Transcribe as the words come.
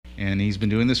And he's been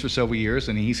doing this for several years,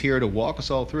 and he's here to walk us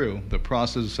all through the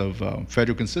process of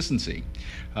federal consistency.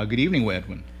 Good evening,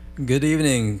 Edwin. Good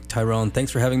evening, Tyrone.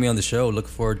 Thanks for having me on the show. Look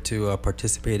forward to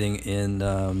participating in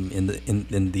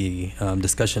the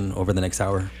discussion over the next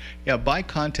hour. Yeah, by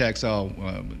context,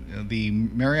 the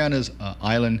Marianas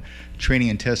Island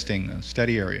Training and Testing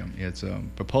Study Area. It's a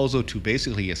proposal to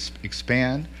basically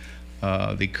expand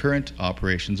the current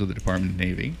operations of the Department of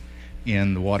Navy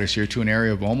in the waters here to an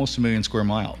area of almost 1 million square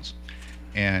miles.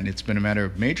 And it's been a matter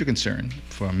of major concern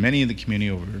for many in the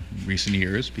community over recent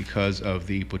years because of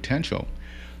the potential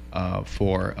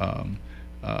for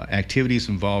activities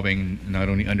involving not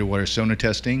only underwater sonar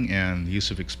testing and the use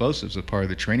of explosives as part of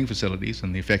the training facilities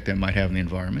and the effect that might have on the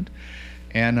environment,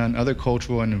 and on other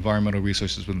cultural and environmental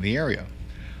resources within the area.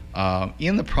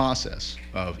 In the process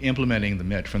of implementing the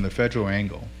MIT from the federal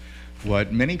angle,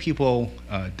 what many people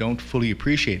don't fully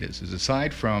appreciate is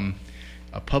aside from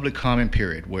a public comment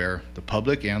period where the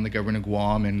public and the government of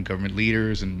Guam and government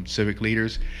leaders and civic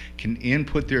leaders can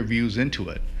input their views into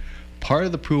it, part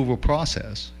of the approval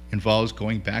process involves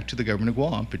going back to the government of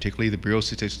Guam, particularly the Bureau of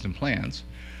Statistics and Plans,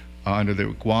 under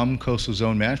the Guam Coastal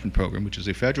Zone Management Program, which is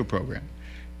a federal program,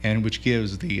 and which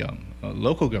gives the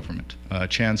local government a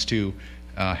chance to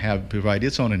provide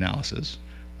its own analysis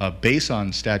based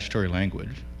on statutory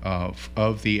language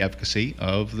of the efficacy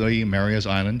of the Marianas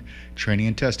Island Training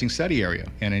and Testing Study Area,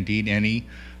 and indeed any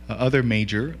other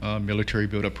major military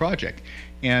build-up project.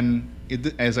 And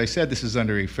as I said, this is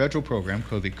under a federal program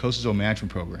called the Coastal Zone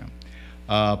Management Program.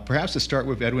 Perhaps to start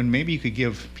with, Edwin, maybe you could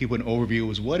give people an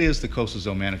overview of what is the Coastal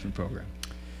Zone Management Program?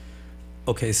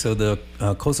 Okay, so the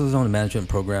Coastal Zone Management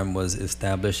Program was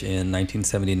established in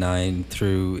 1979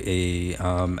 through a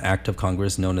act of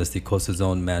Congress known as the Coastal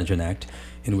Zone Management Act,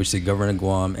 in which the government of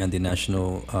Guam and the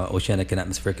National Oceanic and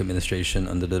Atmospheric Administration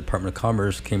under the Department of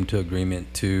Commerce came to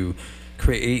agreement to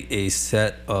create a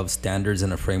set of standards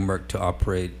and a framework to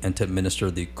operate and to administer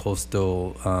the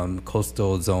coastal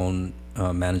zone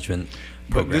management program.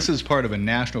 But this is part of a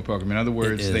national program. In other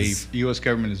words, the U.S.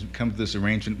 government has come to this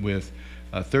arrangement with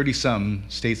 30-some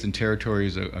states and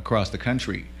territories across the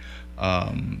country.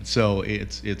 So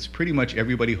it's pretty much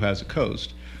everybody who has a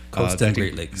coast. Coast and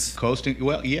Great Lakes.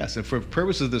 Well, yes, and for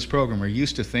purposes of this program, we're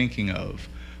used to thinking of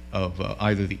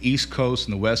either the East Coast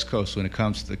and the West Coast when it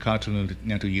comes to the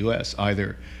continental U.S.,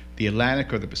 either the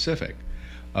Atlantic or the Pacific.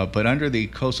 But under the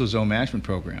Coastal Zone Management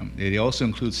Program, it also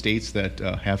includes states that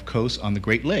have coasts on the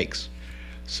Great Lakes.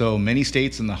 So many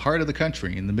states in the heart of the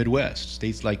country, in the Midwest,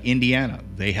 states like Indiana,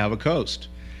 they have a coast.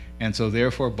 And so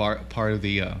therefore part of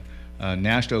the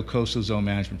National Coastal Zone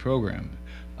Management Program.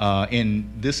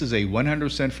 And this is a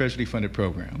 100% federally funded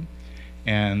program,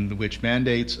 and which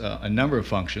mandates a number of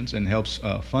functions and helps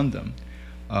fund them.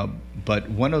 But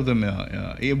one of them,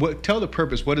 tell the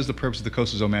purpose, what is the purpose of the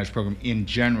Coastal Zone Management Program in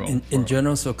general? In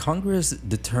general, so Congress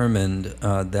determined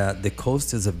that the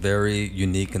coast is a very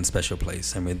unique and special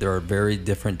place. I mean, there are very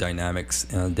different dynamics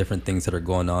and different things that are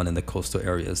going on in the coastal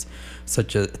areas,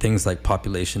 such as things like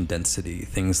population density,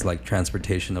 things like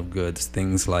transportation of goods,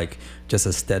 things like just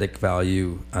aesthetic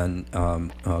value and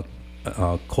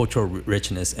cultural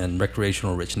richness and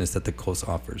recreational richness that the coast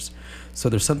offers. So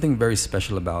there's something very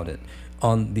special about it.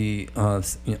 On the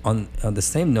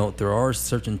same note, there are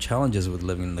certain challenges with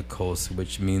living in the coast,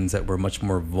 which means that we're much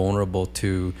more vulnerable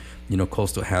to,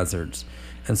 coastal hazards.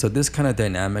 And so this kind of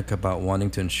dynamic about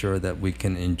wanting to ensure that we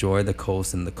can enjoy the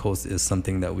coast, and the coast is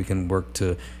something that we can work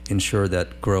to ensure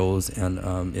that grows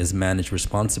and is managed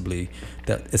responsibly.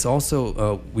 That it's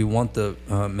also we want to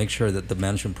make sure that the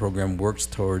management program works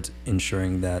towards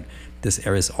ensuring that this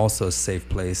area is also a safe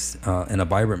place and a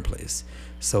vibrant place,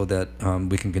 so that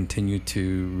we can continue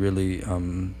to really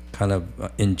kind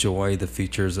of enjoy the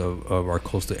features of our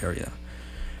coastal area.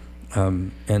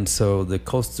 And so the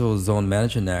Coastal Zone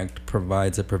Management Act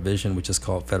provides a provision which is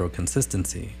called federal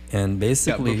consistency. And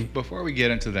basically... Before we get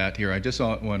into that here, I just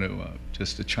want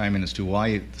to chime in as to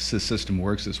why the system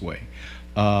works this way.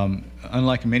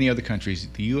 Unlike many other countries,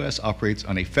 the U.S. operates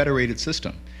on a federated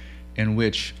system in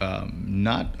which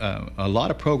not a lot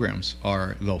of programs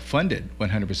are, though funded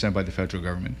 100% by the federal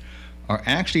government, are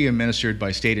actually administered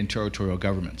by state and territorial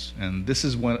governments. And this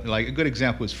is one, like a good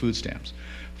example is food stamps.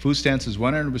 Food stamps is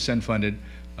 100% funded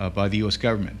by the U.S.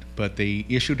 government, but they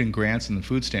issued in grants in the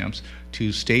food stamps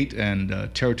to state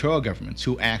and territorial governments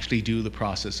who actually do the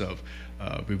process of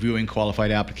reviewing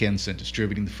qualified applicants and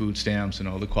distributing the food stamps and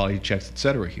all the quality checks, et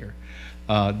cetera here.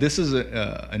 This is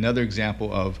another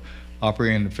example of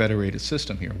operating in a federated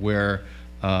system here, where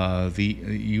the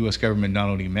U.S. government not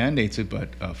only mandates it, but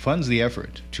funds the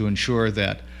effort to ensure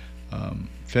that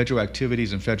federal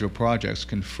activities and federal projects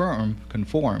conform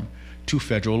to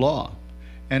federal law,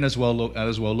 and as well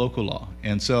local law.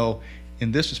 And so,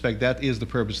 in this respect, that is the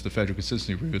purpose of the federal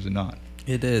consistency review, is it not?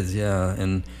 It is, yeah,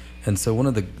 and so one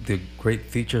of the great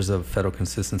features of federal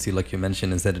consistency, like you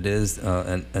mentioned, is that it is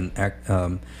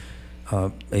a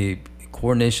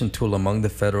coordination tool among the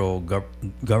federal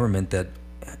government that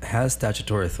has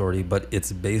statutory authority, but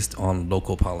it's based on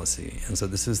local policy. And so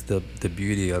this is the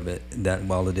beauty of it, that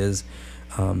while it is,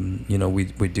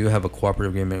 we do have a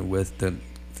cooperative agreement with the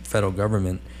federal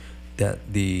government, that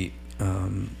the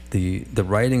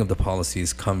writing of the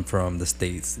policies come from the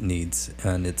state's needs,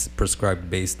 and it's prescribed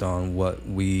based on what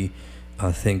we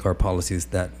think are policies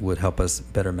that would help us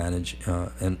better manage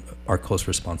and our coast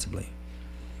responsibly.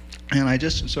 And I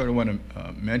just sort of want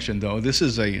to mention, though, this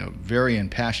is a very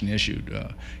impassioned issue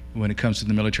when it comes to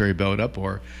the military buildup,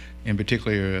 or in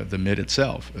particular the MID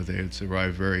itself. It's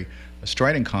arrived very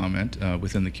strident comment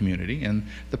within the community, and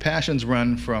the passions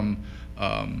run from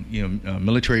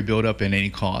military buildup at any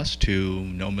cost to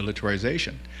no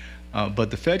militarization. But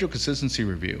the Federal Consistency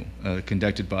Review,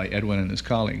 conducted by Edwin and his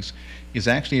colleagues, is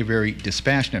actually a very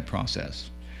dispassionate process.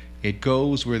 It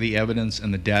goes where the evidence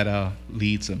and the data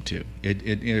leads them to.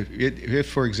 If,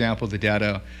 for example, the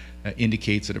data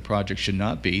indicates that a project should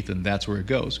not be, then that's where it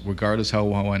goes, regardless how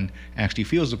one actually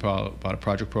feels about a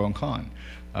project, pro and con.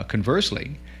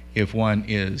 Conversely, if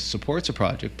one supports a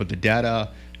project, but the data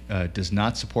does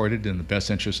not support it in the best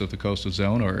interest of the coastal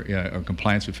zone or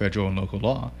compliance with federal and local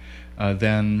law,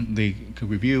 then the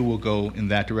review will go in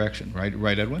that direction,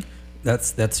 right, Edwin?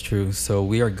 That's true. So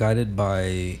we are guided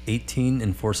by 18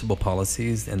 enforceable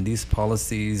policies, and these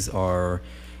policies are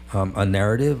a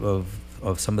narrative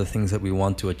of some of the things that we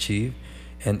want to achieve.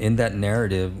 And in that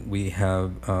narrative, we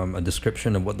have a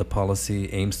description of what the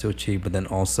policy aims to achieve, but then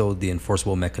also the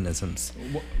enforceable mechanisms.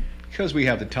 Because we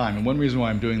have the time, and one reason why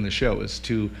I'm doing the show is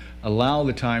to allow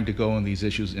the time to go on these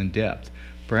issues in depth.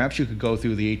 Perhaps you could go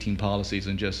through the 18 policies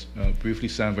and just briefly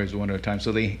summarize one at a time,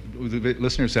 so the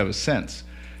listeners have a sense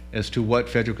as to what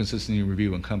Federal Consistency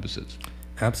Review encompasses.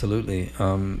 Absolutely.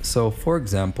 So, for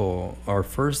example, our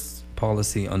first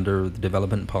policy under the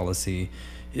development policy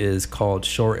is called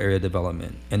shore area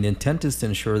development, and the intent is to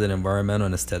ensure that environmental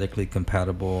and aesthetically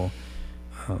compatible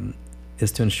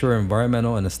is to ensure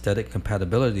environmental and aesthetic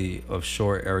compatibility of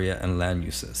shore area and land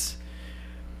uses.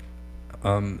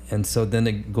 And so then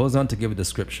it goes on to give a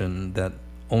description that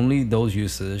only those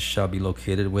uses shall be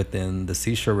located within the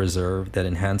seashore reserve that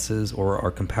enhances or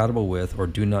are compatible with or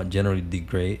do not generally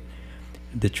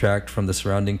detract from the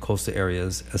surrounding coastal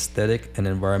areas, aesthetic and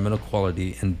environmental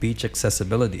quality, and beach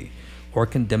accessibility, or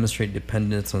can demonstrate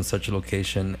dependence on such a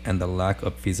location and the lack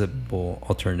of feasible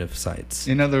alternative sites.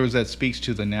 In other words, that speaks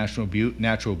to the natural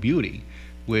beauty,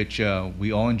 which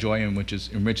we all enjoy and which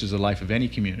enriches the life of any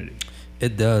community.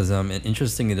 It does, and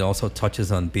interestingly, it also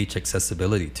touches on beach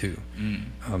accessibility too.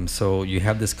 So you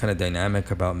have this kind of dynamic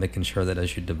about making sure that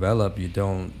as you develop, you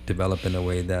don't develop in a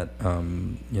way that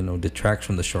detracts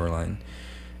from the shoreline.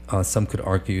 Some could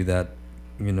argue that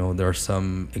there are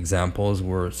some examples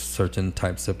where certain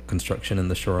types of construction in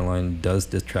the shoreline does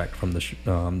detract from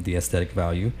the aesthetic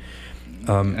value.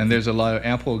 And there's a lot of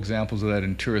ample examples of that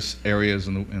in tourist areas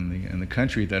in the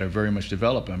country that are very much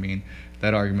developed. I mean,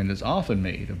 that argument is often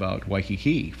made about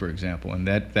Waikiki, for example, and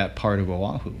that part of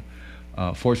Oahu.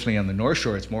 Fortunately, on the North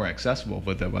Shore, it's more accessible,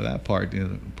 but by that part,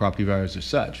 the property values are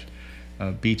such.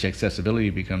 Beach accessibility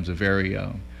becomes a very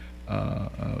a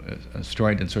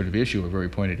strident sort of issue, a very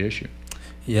pointed issue.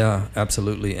 Yeah,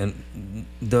 absolutely. And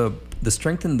the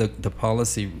strength in the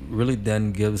policy really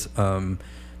then gives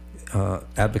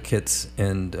advocates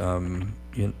and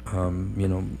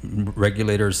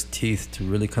regulators teeth to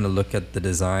really kind of look at the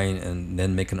design and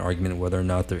then make an argument whether or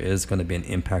not there is going to be an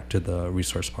impact to the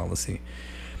resource policy.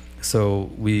 So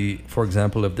for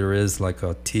example, if there is like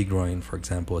a T-groin, for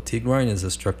example, a T-groin is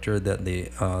a structure that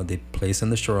they place in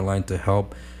the shoreline to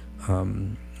help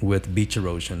with beach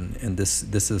erosion, and this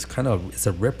is it's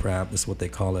a riprap, is what they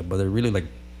call it, but they're really like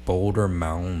boulder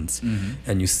mounds.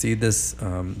 And you see this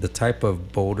the type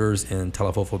of boulders in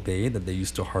Talafofo Bay that they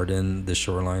used to harden the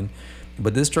shoreline,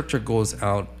 but this structure goes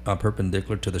out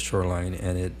perpendicular to the shoreline,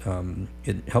 and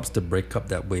it helps to break up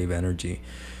that wave energy.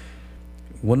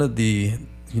 One of the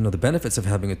the benefits of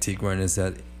having a T-groin is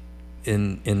that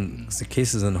in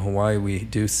cases in Hawaii we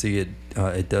do see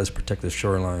it does protect the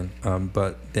shoreline,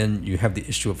 but then you have the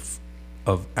issue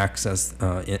of access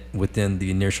within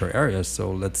the nearshore area.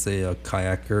 So let's say a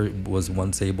kayaker was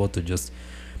once able to just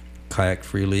kayak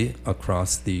freely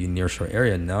across the nearshore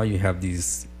area. Now you have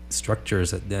these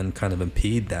structures that then kind of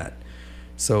impede that.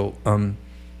 So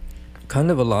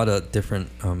kind of a lot of different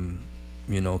kind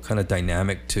of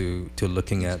dynamic to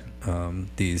looking at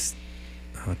these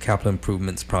capital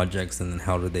improvements projects, and then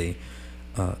how do they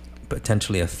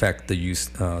potentially affect the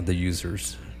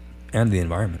users and the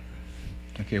environment.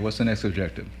 Okay, what's the next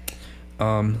objective?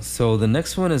 So the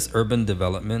next one is urban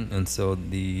development, and so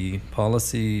the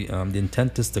policy, the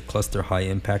intent is to cluster high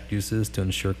impact uses to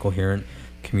ensure coherent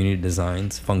community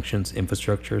designs, functions,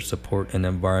 infrastructure, support, and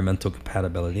environmental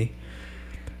compatibility.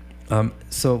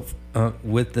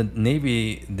 With the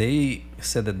Navy, they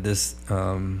said that this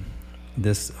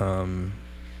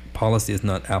policy is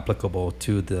not applicable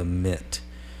to the MIT.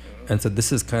 And so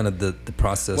this is kind of the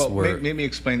process where... Well, maybe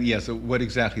explain, yes, what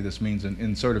exactly this means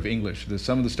in sort of English.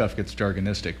 Some of the stuff gets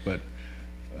jargonistic, but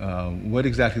what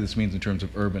exactly this means in terms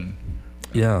of urban?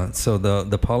 Yeah, so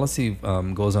the policy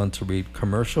goes on to read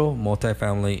commercial,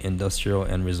 multifamily, industrial,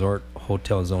 and resort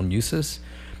hotel zone uses,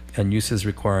 and uses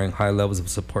requiring high levels of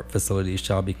support facilities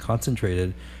shall be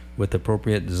concentrated with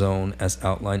appropriate zone as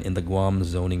outlined in the Guam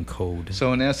zoning code.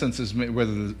 So in essence, is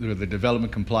whether the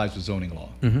development complies with zoning law.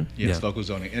 Mm-hmm. Yes, Yeah. local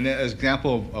zoning. And as an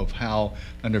example of how,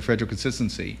 under federal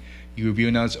consistency, you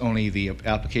review not only the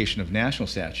application of national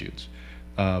statutes,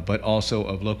 but also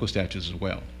of local statutes as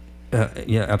well.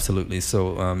 Yeah, absolutely.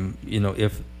 So,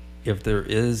 if there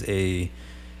is a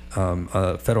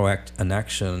federal an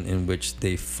action in which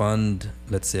they fund,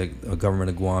 let's say, a government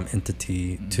of Guam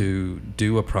entity to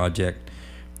do a project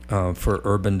for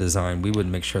urban design, we would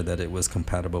make sure that it was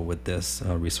compatible with this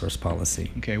resource policy.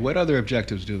 Okay, what other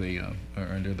objectives do they are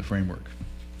under the framework?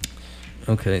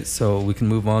 Okay, so we can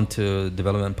move on to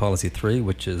Development Policy 3,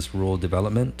 which is rural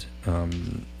development.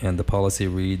 And the policy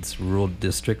reads, rural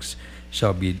districts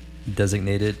shall be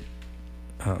designated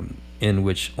in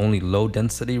which only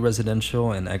low-density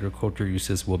residential and agriculture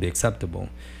uses will be acceptable.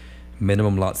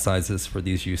 Minimum lot sizes for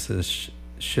these uses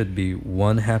should be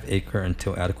 1/2 acre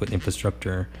until adequate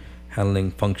infrastructure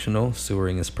handling functional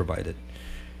sewering is provided.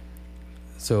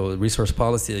 So resource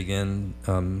policy, again,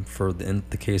 for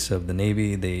the case of the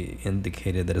Navy, they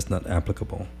indicated that it's not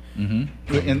applicable.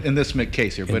 Mm-hmm. In this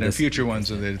case here, but in future ones,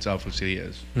 that it's obviously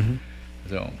is. Mm-hmm.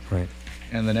 So, Right.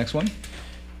 and the next one?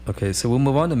 Okay, so we'll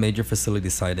move on to major facility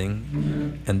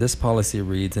siting. And this policy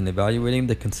reads, in evaluating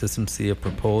the consistency of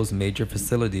proposed major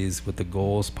facilities with the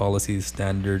goals, policies,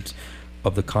 standards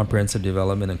of the comprehensive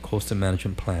development and coastal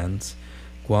management plans,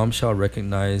 Guam shall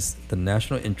recognize the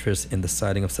national interest in the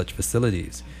siting of such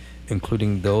facilities,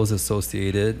 including those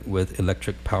associated with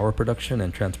electric power production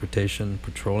and transportation,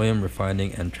 petroleum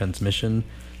refining and transmission,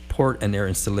 port and air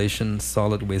installation,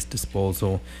 solid waste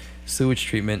disposal, sewage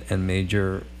treatment, and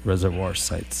major reservoir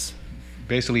sites.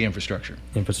 Basically infrastructure.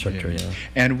 Infrastructure, yeah.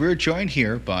 And we're joined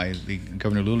here by the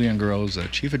Governor Lulian-Guerrero's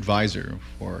chief advisor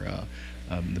for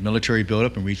the military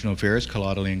buildup and regional affairs,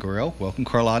 Carlotta Lian-Guerrero. Welcome,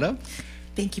 Carlotta.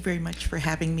 Thank you very much for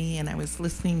having me, and I was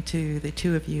listening to the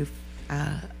two of you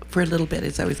for a little bit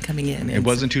as I was coming in. It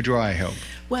wasn't too dry, I hope.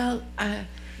 Well,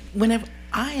 whenever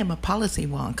I am a policy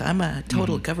wonk, I'm a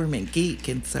total government geek,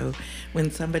 and so when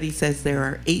somebody says there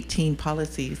are 18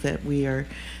 policies that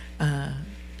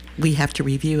we have to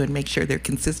review and make sure they're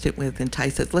consistent with, and Ty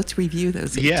says, let's review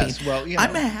those 18. Yes, well, you know,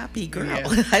 I'm a happy girl.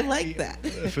 Yeah. I like that.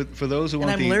 For those who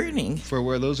want I'm learning.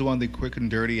 For those who want the quick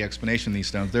and dirty explanation of these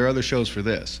things, there are other shows for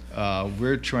this.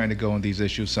 We're trying to go on these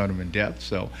issues sort of in depth.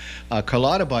 So,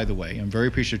 Carlotta, by the way, I'm very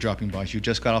appreciative of dropping by. You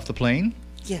just got off the plane.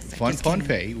 Yes. Fun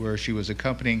Pohnpei, where she was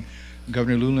accompanying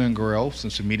Governor Lulian-Guerrero in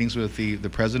some meetings with the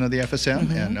president of the FSM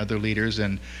and other leaders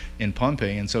in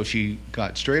Pohnpei, and so she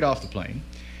got straight off the plane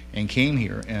and came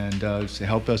here and to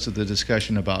help us with the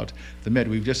discussion about the MID.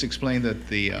 We've just explained that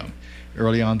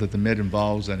early on that the MID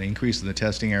involves an increase in the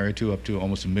testing area to up to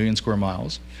almost 1 million square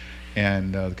miles,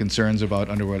 and concerns about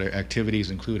underwater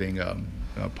activities, including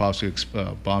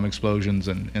possible bomb explosions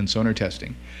and sonar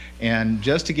testing. And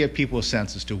just to give people a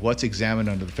sense as to what's examined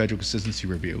under the Federal Consistency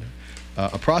Review,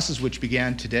 a process which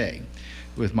began today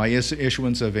with my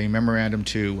issuance of a memorandum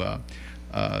to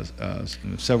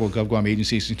several GovGuam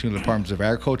agencies, including the Departments of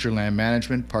Agriculture, Land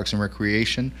Management, Parks and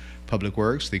Recreation, Public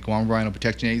Works, the Guam Rhino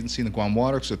Protection Agency, and the Guam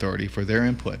Water Works Authority for their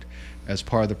input as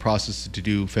part of the process to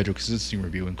do Federal Consistency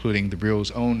Review, including the Bureau's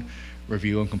own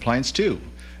review and compliance to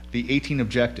the 18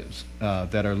 objectives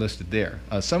that are listed there,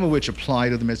 some of which apply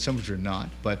to the MID, some of which are not,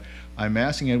 but I'm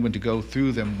asking Edwin to go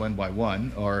through them one by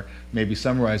one, or maybe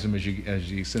summarize them as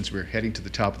you since we're heading to the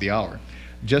top of the hour,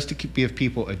 just to give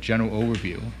people a general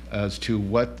overview as to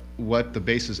what the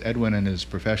basis Edwin and his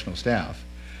professional staff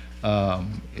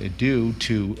do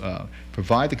to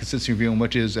provide the consistency review,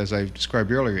 which is, as I described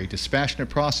earlier, a dispassionate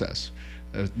process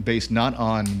based not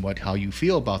on how you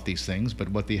feel about these things, but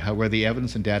where the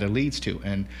evidence and data leads to.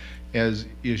 And as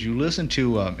you listen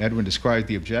to Edwin describe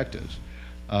the objectives,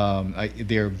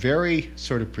 they're very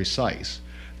sort of precise.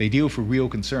 they deal with real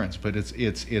concerns, but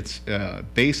it's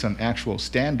based on actual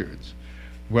standards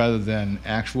rather than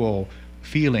actual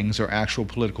feelings or actual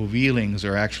political feelings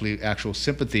or actual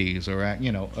sympathies or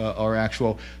or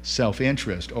actual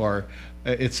self-interest, or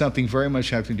it's something very much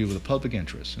having to do with the public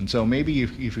interest. And so maybe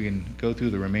if we can go through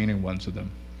the remaining ones of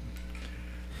them.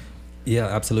 Yeah,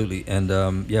 absolutely, and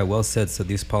yeah, well said. So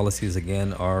these policies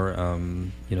again are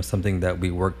something that we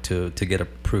work to get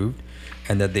approved,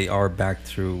 and that they are backed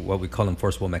through what we call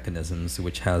enforceable mechanisms,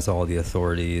 which has all the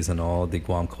authorities and all the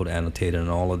Guam Code annotated and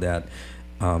all of that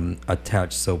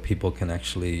attached, so people can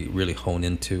actually really hone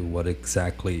into what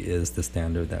exactly is the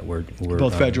standard that we're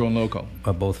Both federal and local.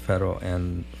 Both federal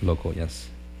and local, yes.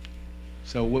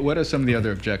 So what are some of the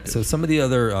other objectives? So some of the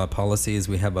other policies,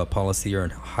 we have a policy here in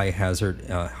high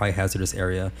hazardous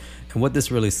area, and what this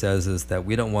really says is that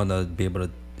we don't want to be able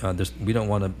to we don't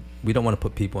want to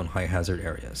put people in high hazard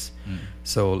areas.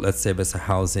 So let's say if it's a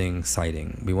housing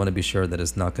siting, we want to be sure that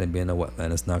it's not going to be in a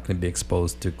wetland, it's not going to be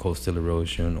exposed to coastal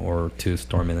erosion or to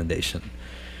storm inundation.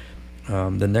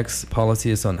 The next policy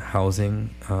is on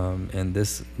housing, and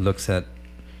this looks at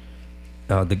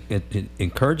it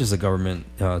encourages the government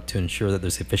to ensure that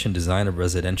there's efficient design of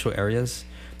residential areas,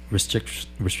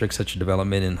 restrict such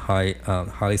development in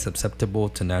highly susceptible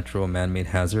to natural man-made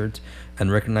hazards,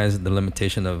 and recognize the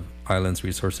limitation of islands'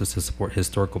 resources to support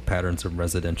historical patterns of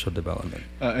residential development.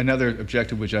 Another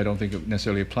objective, which I don't think it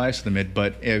necessarily applies to the MID,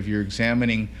 but if you're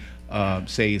examining,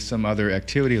 say, some other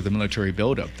activity of the military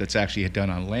buildup that's actually done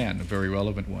on land, a very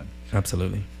relevant one.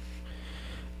 Absolutely.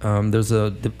 There's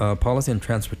a policy on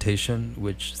transportation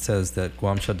which says that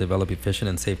Guam shall develop efficient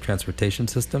and safe transportation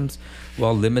systems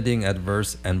while limiting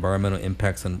adverse environmental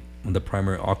impacts on the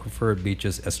primary aquifer,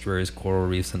 beaches, estuaries, coral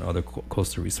reefs, and other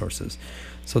coastal resources.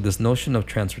 So this notion of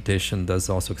transportation does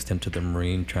also extend to the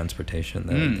marine transportation,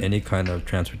 that any kind of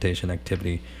transportation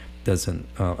activity doesn't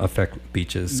affect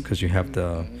beaches because you have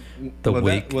the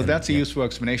wake. That's a useful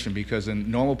explanation, because a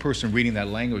normal person reading that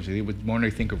language, they would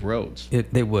normally think of roads.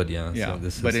 They would, yeah. Yeah,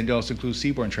 So but it also includes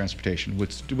seaborne transportation,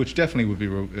 which definitely would be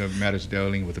matters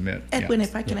dealing with the MIT. Edwin,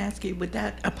 if I can ask you, would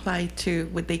that apply to,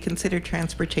 would they consider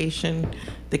transportation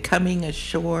the coming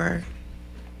ashore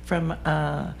from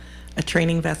a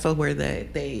training vessel where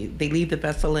they leave the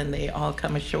vessel and they all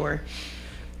come ashore?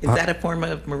 Is that a form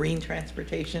of marine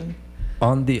transportation?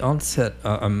 On the onset,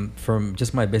 from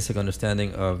just my basic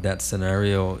understanding of that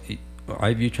scenario,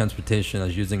 I view transportation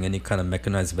as using any kind of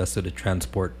mechanized vessel to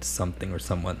transport something or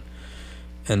someone.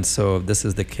 And so if this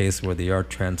is the case where they are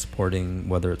transporting,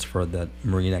 whether it's for that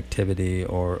marine activity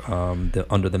or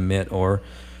under the MIT or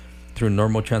through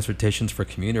normal transportations for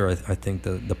commuter, I think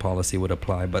the policy would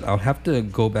apply. But I'll have to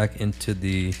go back into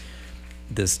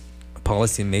this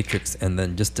policy matrix and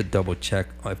then just to double check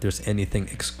if there's anything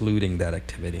excluding that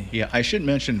activity. Yeah, I should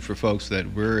mention for folks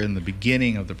that we're in the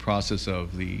beginning of the process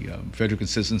of the federal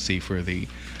consistency for the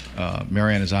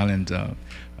Marianas Island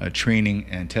training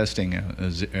and testing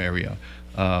area.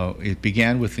 It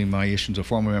began with my issuance of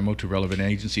formal memo to relevant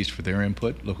agencies for their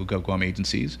input, local GovGuam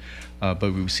agencies, but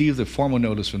we received the formal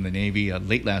notice from the Navy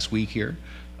late last week here.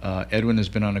 Edwin has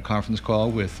been on a conference call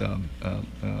with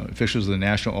officials of the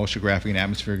National Oceanographic and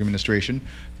Atmospheric Administration,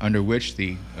 under which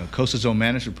the Coastal Zone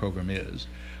Management Program is,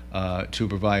 to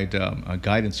provide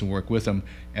guidance and work with them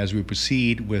as we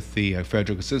proceed with the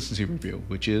Federal Consistency Review,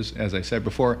 which is, as I said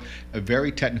before, a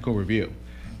very technical review.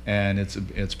 And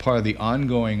it's part of the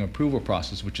ongoing approval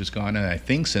process, which has gone, I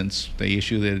think, since they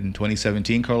issued it in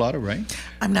 2017, Carlotta, right?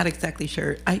 I'm not exactly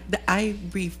sure. I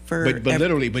refer. But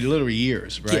literally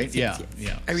years, right? Yes.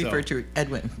 I refer to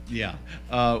Edwin. Yeah,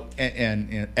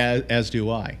 and as do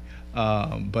I.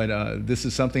 But this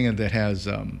is something that has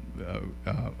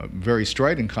very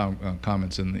strident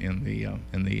comments in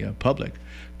the public,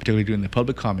 particularly during the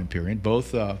public comment period,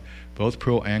 both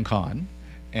pro and con.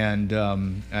 And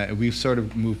we've sort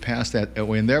of moved past that.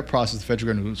 In their process, the federal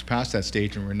government moves past that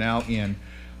stage, and we're now in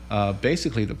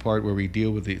basically the part where we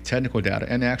deal with the technical data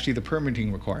and actually the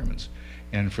permitting requirements.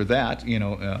 And for that,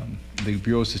 the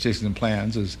Bureau of Statistics and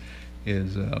Plans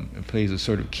plays a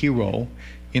sort of key role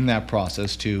in that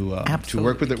process to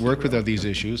work with these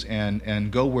issues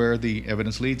and go where the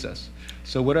evidence leads us.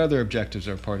 So, what other objectives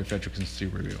are part of federal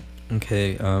consistency review?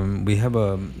 Okay, we have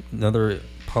another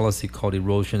policy called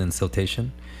erosion and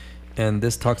siltation, and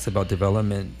this talks about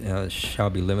development shall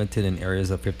be limited in areas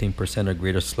of 15% or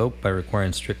greater slope by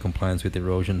requiring strict compliance with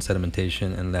erosion,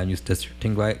 sedimentation, and land use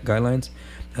districting guidelines,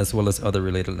 as well as other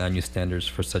related land use standards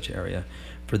for such area.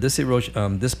 For this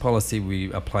erosion, this policy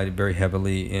we applied very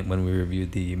heavily when we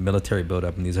reviewed the military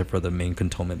buildup, and these are for the main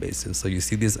cantonment bases. So you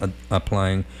see these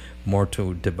applying more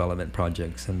to development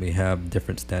projects, and we have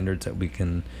different standards that we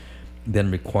can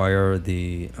then require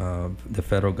the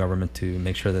federal government to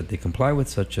make sure that they comply with,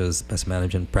 such as best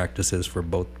management practices for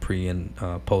both pre and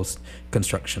post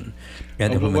construction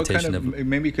and implementation of.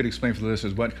 Maybe you could explain for the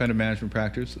listeners what kind of management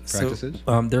practices?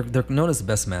 They're known as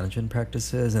best management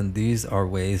practices, and these are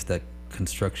ways that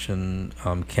construction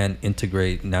can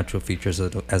integrate natural features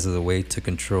as a way to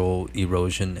control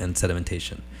erosion and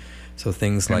sedimentation. So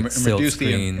things like and silt reduce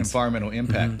screens, the environmental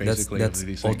impact, basically, that's of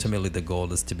these things. ultimately the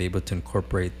goal, is to be able to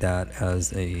incorporate that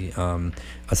as a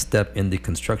step in the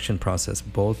construction process,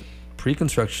 both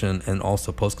pre-construction and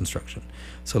also post-construction.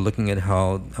 So looking at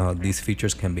how these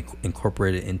features can be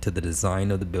incorporated into the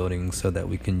design of the building, so that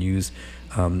we can use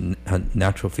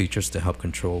natural features to help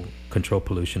control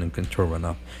pollution and control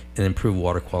runoff, and improve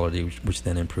water quality, which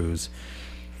then improves,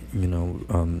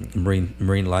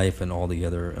 marine life and all the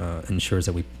other ensures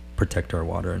that we protect our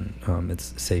water and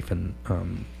it's safe and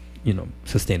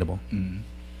sustainable.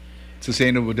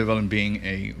 Sustainable development being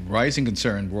a rising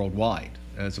concern worldwide,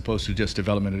 as opposed to just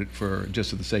development for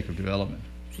the sake of development.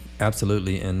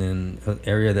 Absolutely, and in an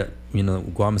area that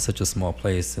Guam is such a small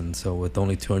place, and so with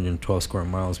only 212 square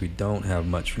miles, we don't have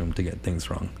much room to get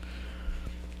things wrong.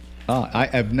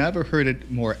 I've never heard it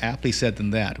more aptly said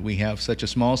than that. We have such a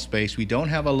small space. We don't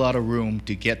have a lot of room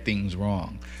to get things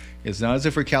wrong. It's not as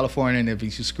if we're California, and if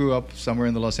you screw up somewhere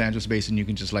in the Los Angeles basin, you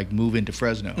can just move into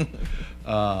Fresno.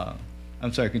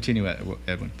 I'm sorry, continue,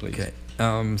 Edwin, please. Okay,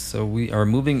 so we are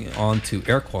moving on to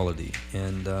air quality,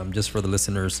 and just for the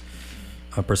listeners'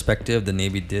 perspective, the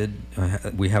Navy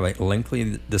we have a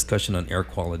lengthy discussion on air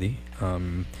quality,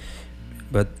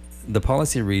 but the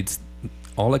policy reads,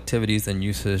 all activities and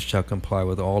uses shall comply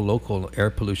with all local air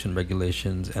pollution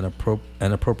regulations and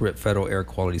appropriate federal air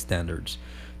quality standards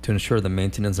to ensure the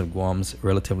maintenance of Guam's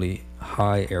relatively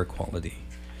high air quality.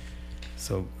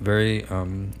 So very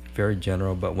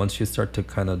general, but once you start to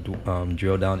kind of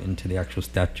drill down into the actual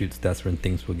statutes, that's when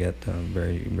things will get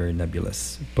very, very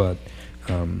nebulous. But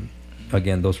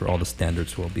again, those are all the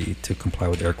standards will be to comply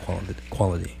with air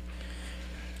quality.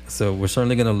 So we're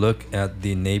certainly going to look at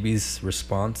the Navy's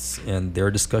response and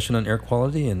their discussion on air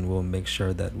quality, and we'll make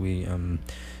sure that we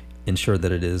ensure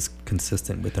that it is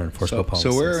consistent with our enforceable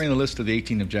policies. So we're in the list of the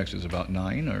 18 objectives, about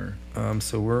 9, or?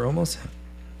 So we're almost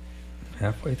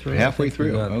halfway through. Halfway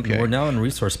through, okay. We're now in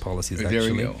resource policies, actually.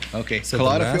 There we go. Okay. So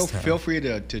Kalada, feel free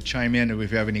to chime in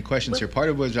if you have any questions here. Part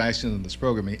of what I asked in this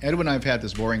program, Edwin and I have had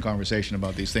this boring conversation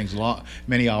about these things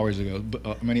many hours ago,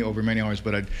 many hours,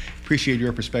 but I'd appreciate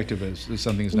your perspective as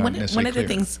something that's not necessarily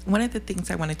clear. One of the things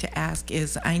I wanted to ask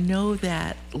is, I know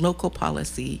that local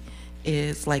policy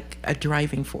is like a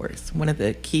driving force, one of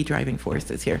the key driving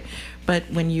forces here. But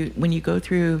when you go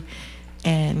through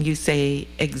and you say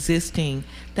existing,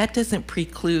 that doesn't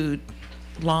preclude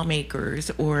lawmakers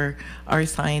or our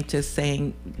scientists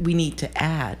saying we need to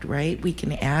add, right? We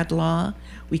can add law,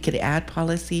 we could add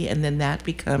policy, and then that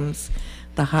becomes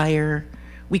the higher,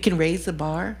 we can raise the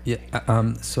bar. Yeah,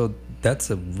 so that's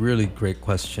a really great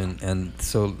question. And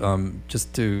so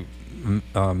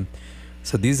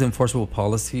so these enforceable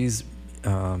policies,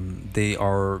 they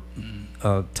are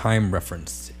time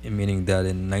referenced, meaning that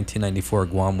in 1994,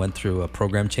 Guam went through a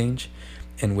program change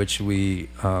in which we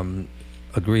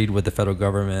agreed with the federal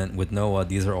government, with NOAA,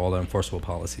 these are all enforceable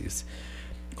policies.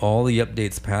 All the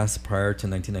updates passed prior to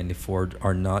 1994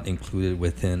 are not included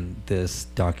within this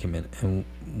document. And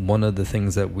one of the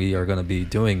things that we are going to be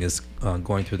doing is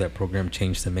going through that program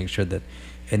change to make sure that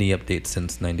any updates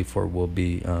since 94 will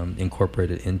be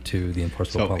incorporated into the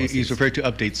enforceable policies. So he's referred to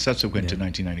updates subsequent to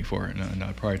 1994,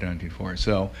 not prior to 1994.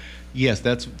 So yes,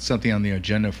 that's something on the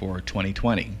agenda for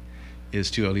 2020, is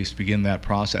to at least begin that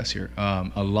process here.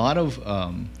 A lot of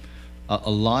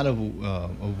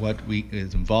what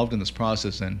is involved in this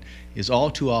process and is all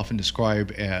too often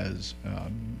described as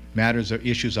matters or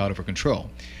issues out of our control.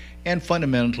 And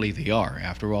fundamentally they are.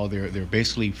 After all, they're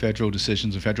basically federal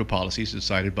decisions and federal policies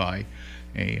decided by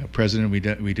a president we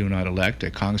do not elect,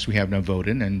 a Congress we have no vote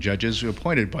in, and judges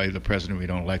appointed by the president we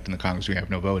don't elect, and the Congress we have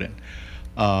no vote in.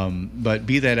 But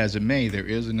be that as it may, there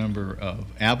is a number of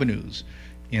avenues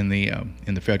in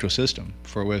the federal system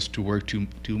for us to work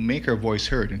to make our voice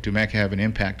heard and to have an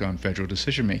impact on federal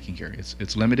decision making here.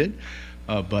 It's limited,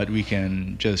 but we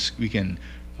can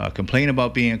complain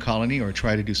about being a colony or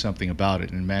try to do something about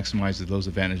it and maximize those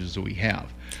advantages that we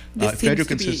have. Federal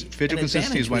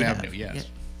consistency is one avenue, yes. Yeah.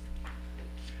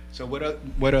 So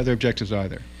what other objectives are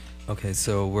there? Okay,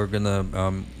 so we're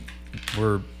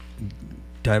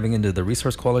diving into the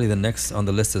resource quality. The next on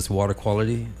the list is water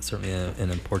quality, certainly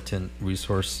an important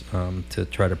resource to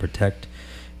try to protect.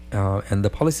 And the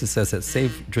policy says that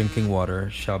safe drinking water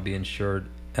shall be ensured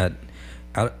at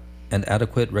and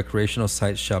adequate recreational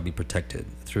sites shall be protected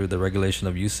through the regulation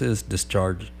of uses,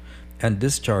 discharges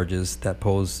that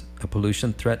pose a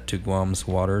pollution threat to Guam's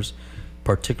waters,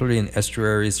 particularly in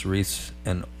estuaries, reefs,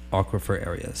 and aquifer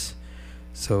areas.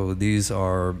 So these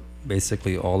are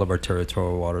basically all of our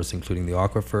territorial waters, including the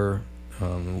aquifer,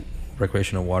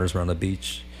 recreational waters around the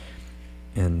beach,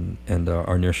 and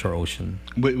our nearshore ocean.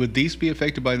 Would these be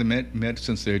affected by the Met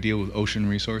since they deal with ocean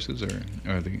resources, or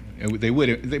are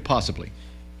they possibly?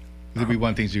 Would be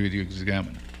one thing you would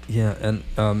examine. Yeah, and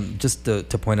just to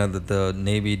point out that the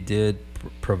Navy did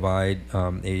provide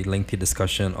a lengthy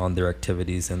discussion on their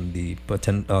activities and the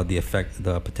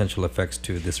potential effects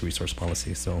to this resource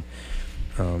policy. So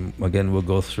again, we'll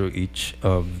go through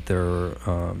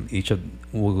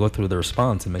we'll go through the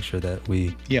response and make sure that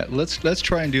we. Yeah, let's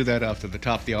try and do that after the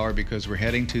top of the hour, because we're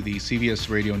heading to the CBS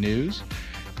Radio News,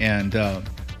 and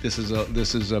this is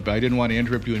I didn't want to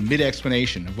interrupt you in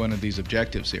mid-explanation of one of these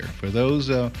objectives here. For those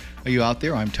of you out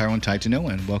there, I'm Tyrone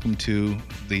Taitano, and welcome to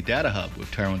the Data Hub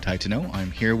with Tyrone Taitano. I'm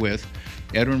here with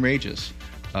Edwin Regis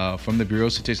from the Bureau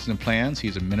of Statistics and Plans.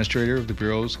 He's administrator of the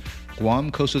Bureau's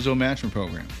Guam Coastal Zone Management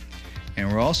Program. And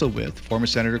we're also with former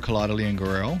Senator Carlotta Leon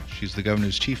Guerrero. She's the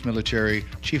governor's chief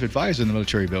advisor in the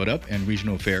military buildup and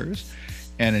regional affairs.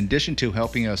 And in addition to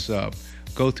helping us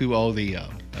go through all the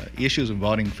issues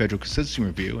involving federal consistency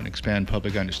review and expand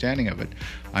public understanding of it,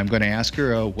 I'm going to ask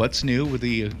her what's new with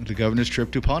the governor's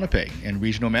trip to Pohnpei and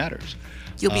regional matters.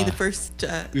 You'll be the first.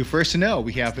 You're first to know.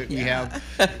 We have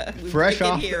fresh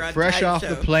off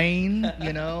the plane,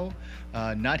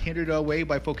 not hindered away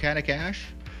by volcanic ash.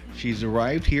 She's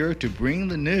arrived here to bring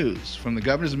the news from the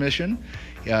governor's mission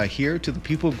here to the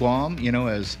people of Guam,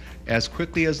 as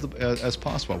quickly as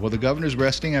possible. Well, the governor's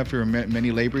resting after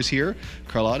many labors here.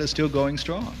 Carlotta is still going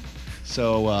strong.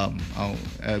 So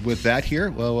with that here,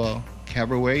 we'll have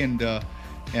her away and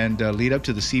lead up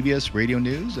to the CBS Radio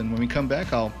News. And when we come back,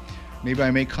 maybe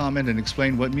I may comment and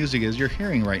explain what music is you're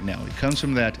hearing right now. It comes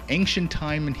from that ancient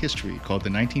time in history called the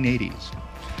 1980s.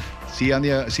 See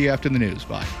you after the news.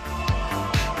 Bye.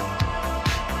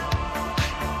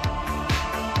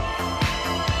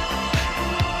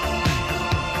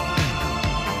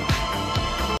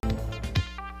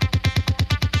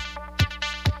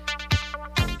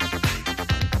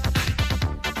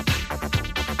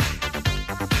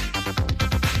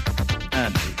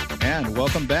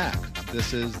 Welcome back.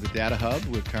 This is the Data Hub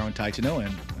with Tyrone Taitano,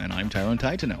 and I'm Tyrone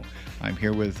Taitano. I'm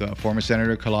here with former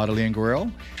Senator Carlotta Leon Guerrero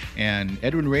and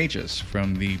Edwin Regis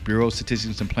from the Bureau of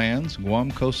Statistics and Plans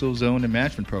Guam Coastal Zone and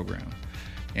Management Program.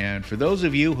 And for those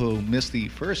of you who missed the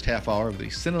first half hour of the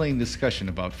scintillating discussion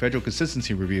about federal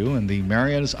consistency review and the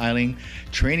Marianas Island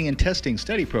Training and Testing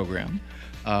Study Program,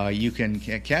 you can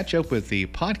catch up with the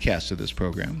podcast of this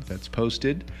program that's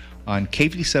posted on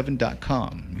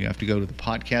k57.com. You have to go to the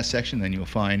podcast section, then you'll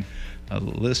find a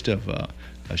list of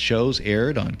shows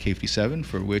aired on K57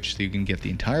 for which you can get the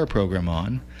entire program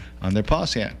on their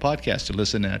podcast to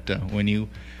listen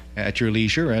at your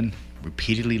leisure and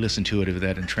repeatedly listen to it if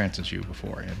that entrances you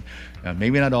before. And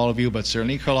maybe not all of you, but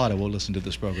certainly Carlotta will listen to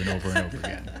this program over and over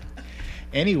again.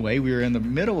 Anyway, we are in the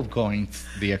middle of going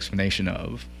the explanation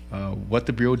of what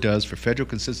the Bureau does for federal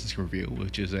consistency review,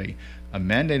 which is a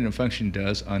mandated function it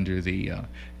does under the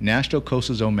National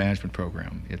Coastal Zone Management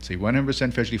Program. It's a 100%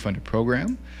 federally funded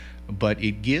program, but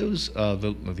it gives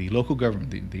the local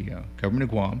government, the government of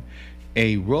Guam,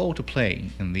 a role to play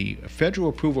in the federal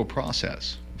approval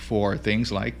process for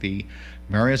things like the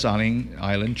Marianas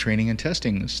Island Training and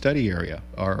Testing Study Area,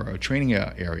 or training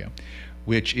area,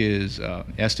 which is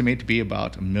estimated to be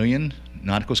about 1 million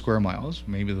nautical square miles,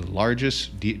 maybe the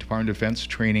largest Department of Defense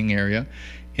training area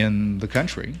in the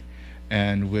country,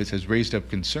 and which has raised up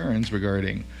concerns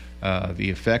regarding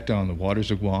the effect on the waters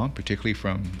of Guam, particularly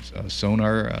from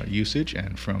sonar usage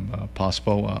and from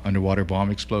possible underwater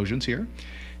bomb explosions here.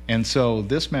 And so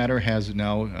this matter has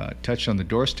now touched on the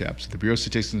doorsteps of the Bureau of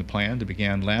Statistics and Plans that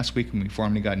began last week when we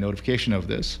formally got notification of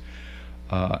this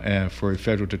for a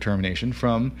federal determination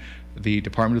from the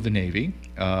Department of the Navy.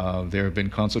 There have been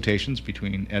consultations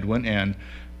between Edwin and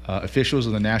officials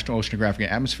of the National Oceanographic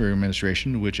and Atmospheric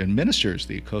Administration, which administers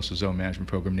the Coastal Zone Management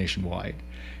Program nationwide.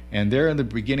 And they're in the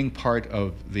beginning part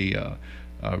of the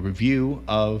review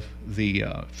of whether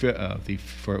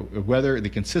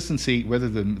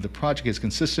the project is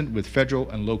consistent with federal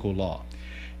and local law.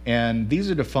 And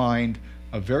these are defined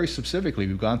very specifically.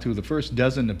 We've gone through the first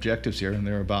dozen objectives here, and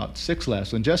there are about 6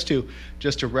 left. And just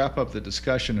to wrap up the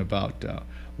discussion about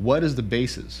what is the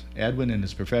basis Edwin and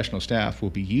his professional staff will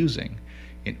be using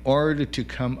in order to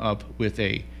come up with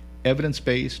a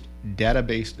evidence-based,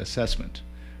 data-based assessment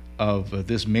of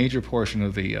this major portion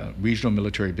of the regional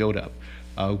military buildup.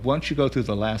 Why don't you go through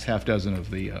the last half dozen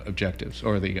of the objectives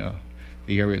or the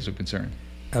areas of concern?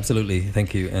 Absolutely,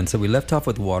 thank you. And so we left off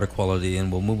with water quality,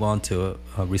 and we'll move on to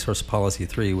Resource Policy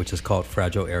 3, which is called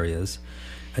Fragile Areas.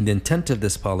 And the intent of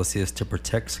this policy is to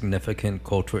protect significant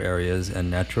cultural areas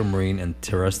and natural marine and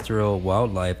terrestrial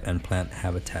wildlife and plant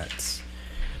habitats.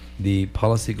 The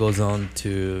policy goes on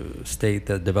to state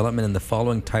that development in the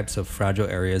following types of fragile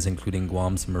areas, including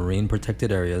Guam's marine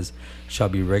protected areas, shall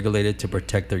be regulated to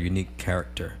protect their unique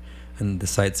character. And the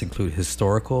sites include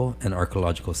historical and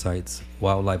archaeological sites,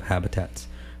 wildlife habitats,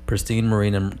 pristine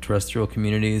marine and terrestrial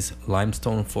communities,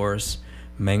 limestone forests,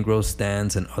 mangrove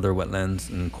stands, and other wetlands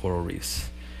and coral reefs.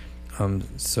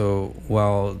 So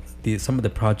while some of the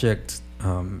projects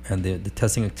and the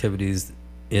testing activities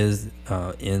is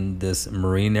in this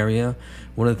marine area,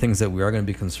 one of the things that we are going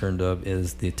to be concerned of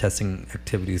is the testing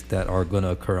activities that are going to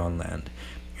occur on land.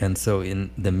 And so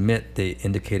in the MIT, they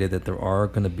indicated that there are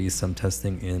going to be some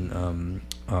testing in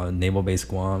Naval Base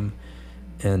Guam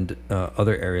and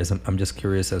other areas. I'm just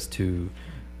curious as to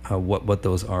what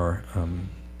those are.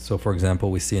 So for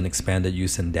example, we see an expanded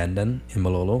use in Dandan in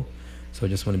Malolo. So I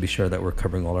just want to be sure that we're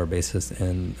covering all our bases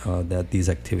and that these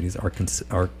activities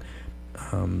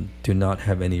do not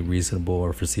have any reasonable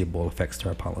or foreseeable effects to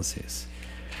our policies.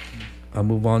 I'll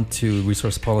move on to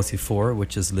Resource Policy 4,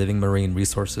 which is Living Marine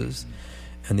Resources.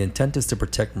 And the intent is to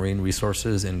protect marine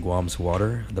resources in Guam's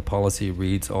water. The policy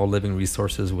reads, all living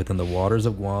resources within the waters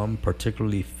of Guam,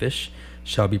 particularly fish,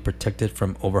 shall be protected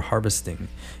from overharvesting,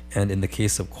 and in the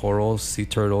case of corals, sea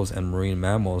turtles, and marine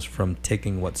mammals, from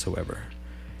taking whatsoever.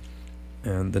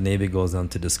 And the Navy goes on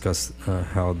to discuss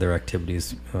how their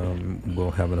activities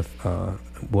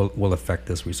will affect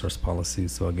this resource policy.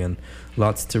 So again,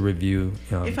 lots to review.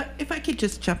 If I could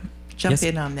just jump Yes.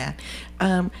 in on that.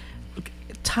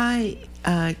 Ty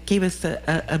gave us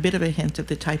a bit of a hint of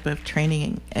the type of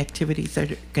training activities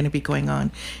that are going to be going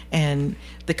on and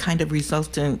the kind of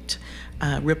resultant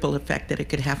ripple effect that it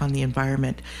could have on the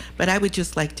environment. But I would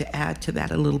just like to add to that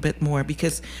a little bit more,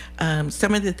 because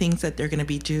some of the things that they're going to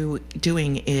be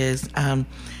doing is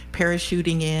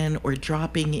parachuting in or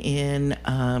dropping in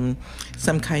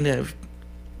some kind of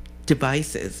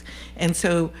devices. And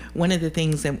so one of the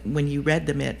things that when you read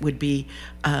them, it would be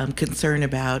concern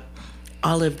about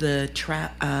all of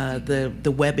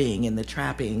the webbing and the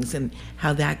trappings and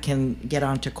how that can get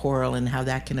onto coral and how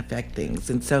that can affect things.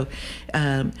 And so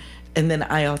and then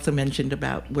I also mentioned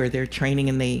about where they're training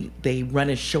and they run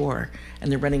ashore,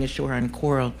 and they're running ashore on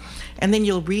coral. And then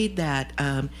you'll read that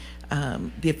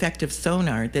the effect of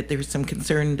sonar, that there's some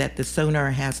concern that the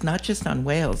sonar has not just on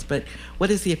whales, but what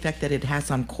is the effect that it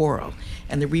has on coral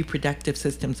and the reproductive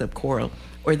systems of coral,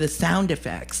 or the sound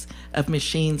effects of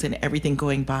machines and everything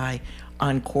going by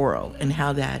on coral, and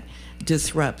how that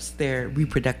disrupts their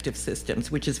reproductive systems,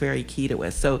 which is very key to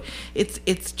us. So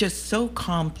it's just so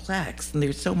complex, and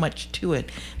there's so much to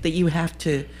it that you have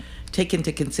to take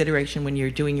into consideration when you're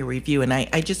doing your review. And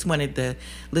I just wanted the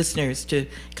listeners to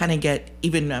kind of get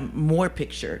even more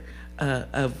picture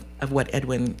of what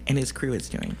Edwin and his crew is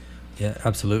doing. Yeah,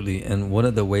 absolutely. And one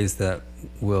of the ways that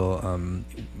we'll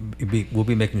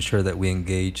be making sure that we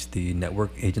engage the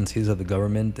network agencies of the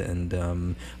government, and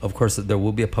of course there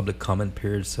will be a public comment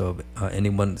period. So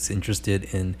anyone that's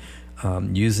interested in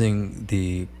using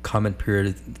the comment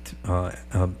period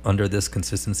under this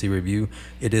consistency review,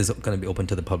 it is going to be open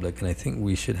to the public, and I think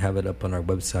we should have it up on our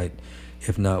website.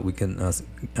 If not, we can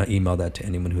email that to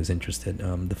anyone who's interested.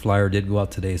 The flyer did go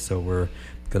out today, so we're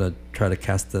going to try to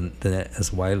cast the net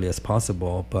as widely as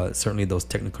possible, but certainly those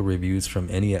technical reviews from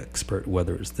any expert,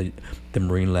 whether it's the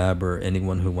Marine Lab or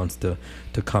anyone who wants to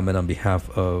comment on behalf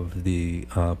of the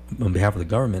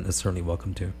government, is certainly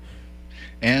welcome to.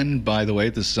 And by the way,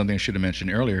 this is something I should have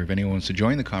mentioned earlier. If anyone wants to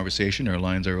join the conversation, our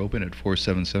lines are open at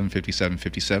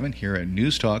 477-5757 here at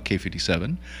News Talk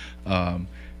K57.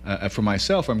 For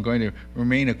myself, I'm going to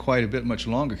remain quite a bit much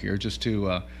longer here, just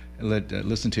to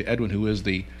listen to Edwin, who is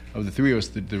of the three of us,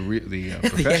 the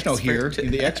professional here,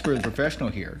 the expert professional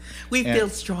here. We feel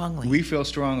strongly. We feel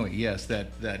strongly, yes,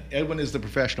 that Edwin is the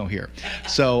professional here.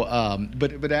 So,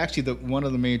 but actually, one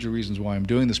of the major reasons why I'm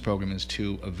doing this program is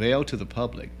to avail to the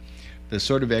public the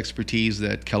sort of expertise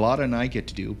that Kalata and I get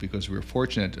to do, because we're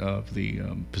fortunate of the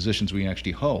positions we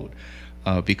actually hold.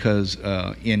 Because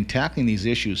in tackling these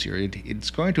issues here, it's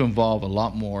going to involve a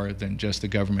lot more than just the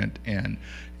government and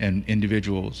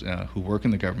individuals who work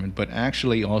in the government, but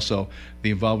actually also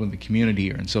the involvement of the community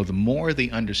here. And so the more they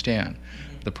understand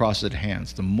the process at hand,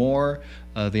 the more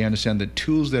they understand the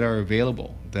tools that are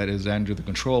available, that is under the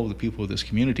control of the people of this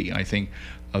community, I think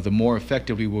the more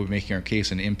effectively we'll be making our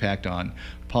case and impact on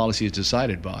policies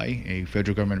decided by a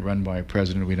federal government run by a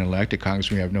president we elect, a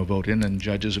Congress we have no vote in, and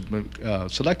judges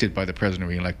selected by the president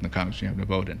we elect and the Congress we have no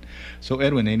vote in. So,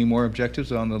 Edwin, any more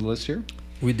objectives on the list here?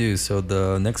 We do. So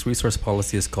the next resource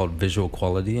policy is called Visual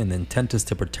Quality, and the intent is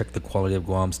to protect the quality of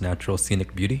Guam's natural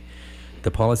scenic beauty. The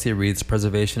policy reads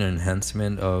preservation and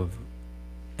enhancement of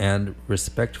and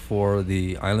respect for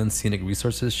the island's scenic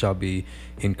resources shall be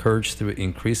encouraged through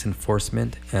increased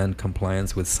enforcement and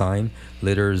compliance with sign,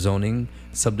 litter, zoning,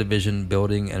 subdivision,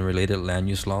 building, and related land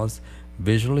use laws.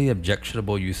 Visually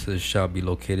objectionable uses shall be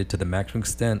located to the maximum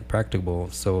extent practicable,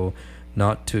 so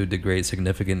not to degrade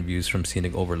significant views from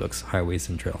scenic overlooks, highways,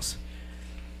 and trails.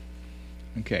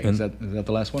 Okay, And- is that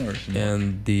the last one, or some more?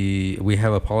 And we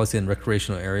have a policy in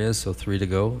recreational areas, so 3 to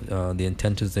go. The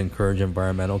intent is to encourage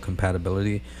environmental compatible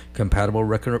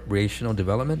recreational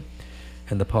development.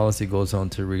 And the policy goes on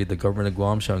to read, the government of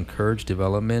Guam shall encourage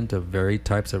development of varied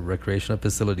types of recreational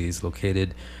facilities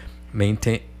located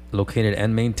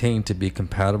and maintained to be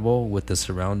compatible with the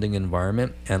surrounding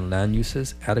environment and land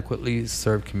uses, adequately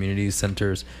serve community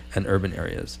centers and urban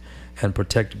areas, and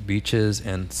protect beaches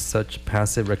and such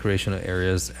passive recreational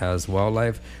areas as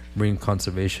wildlife, marine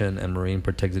conservation, and marine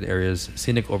protected areas,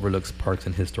 scenic overlooks, parks,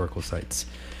 and historical sites.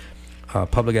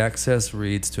 Public access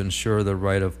reads to ensure the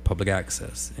right of public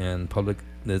access, and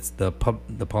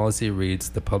the policy reads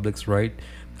the public's right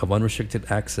of unrestricted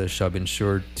access shall be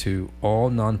ensured to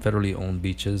all non-federally owned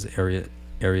beaches,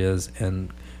 areas, and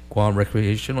Guam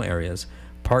recreational areas,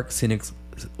 parks, scenic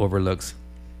overlooks,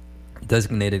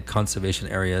 designated conservation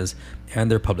areas,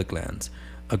 and their public lands.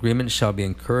 Agreement shall be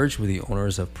encouraged with the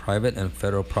owners of private and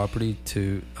federal property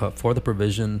for the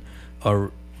provision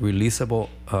of releasable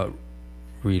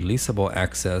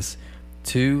access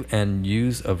to and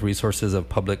use of resources of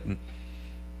public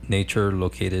nature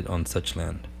located on such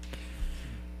land.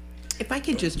 If I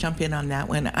could just jump in on that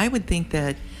one, I would think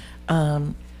that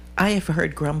I have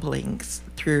heard grumblings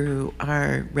through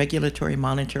our regulatory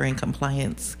monitoring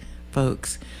compliance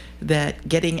folks that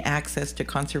getting access to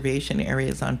conservation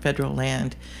areas on federal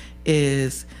land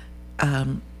is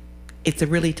it's a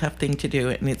really tough thing to do,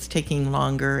 and it's taking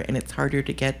longer and it's harder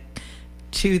to get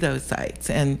to those sites.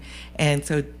 And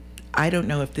so I don't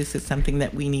know if this is something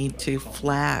that we need to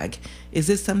flag. Is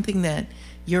this something that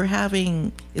you're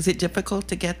having? Is it difficult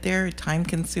to get there, time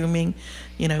consuming,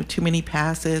 too many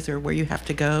passes, or where you have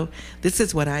to go? This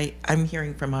is what I'm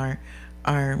hearing from our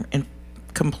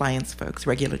compliance folks,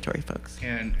 regulatory folks.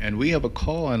 And we have a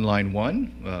call on line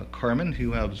 1, Carmen,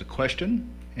 who has a question.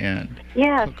 And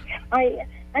Yes, I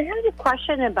have a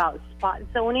question about spot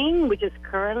zoning, which is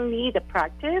currently the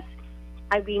practice.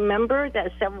 I remember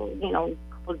that several,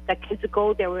 couple decades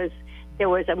ago, there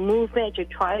was a movement to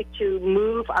try to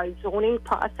move our zoning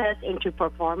process into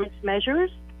performance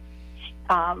measures.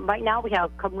 Right now, we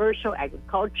have commercial,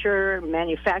 agriculture,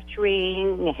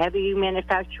 manufacturing, heavy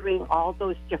manufacturing, all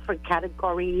those different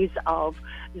categories of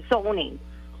zoning.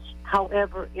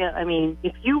 However,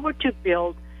 if you were to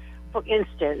build, for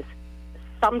instance,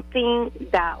 something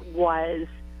that was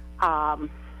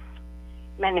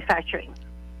manufacturing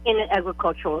in an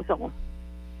agricultural zone,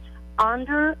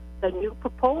 under the new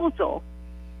proposal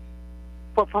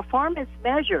for performance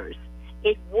measures,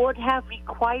 it would have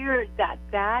required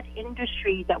that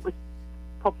industry that was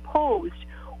proposed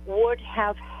would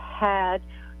have had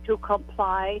to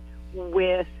comply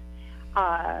with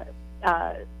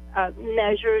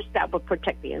measures that would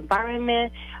protect the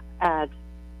environment,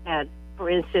 and for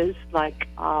instance, like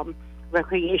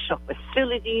recreational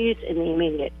facilities in the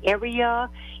immediate area.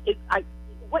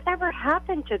 Whatever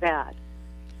happened to that?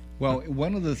 well,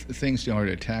 one of the things in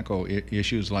order to tackle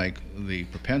issues like the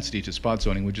propensity to spot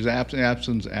zoning, which is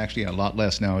absence actually a lot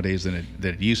less nowadays than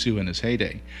it used to in its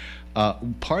heyday.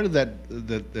 Part of that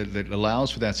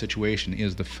allows for that situation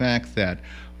is the fact that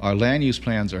our land use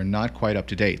plans are not quite up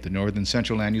to date. The northern and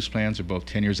central land use plans are both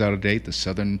 10 years out of date. The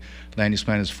southern land use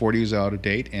plan is 40 years out of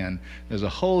date. And there's a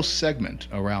whole segment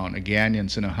around Agana and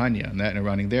Sinahanya and that and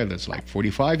running there that's like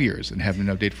 45 years and haven't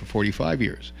been updated for 45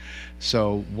 years.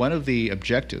 So one of the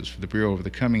objectives for the Bureau over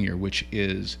the coming year, which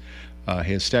is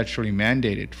has statutorily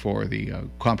mandated for the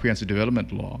Comprehensive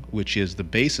Development Law, which is the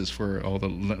basis for all the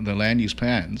land use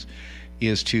plans,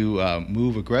 is to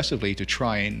move aggressively to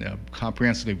try and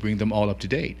comprehensively bring them all up to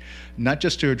date, not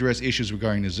just to address issues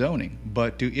regarding the zoning,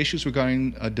 but to issues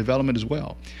regarding development as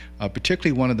well.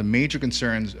 Particularly one of the major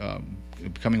concerns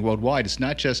becoming worldwide. It's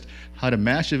not just how to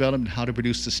match development, how to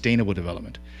produce sustainable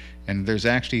development. And there's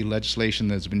actually legislation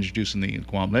that's been introduced in the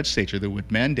Guam legislature that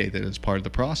would mandate that as part of the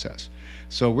process.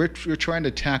 So we're trying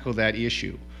to tackle that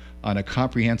issue on a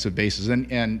comprehensive basis,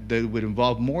 and that would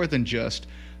involve more than just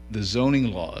the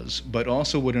zoning laws, but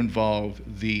also would involve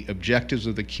the objectives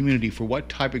of the community for what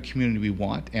type of community we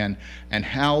want, and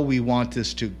how we want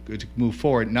this to move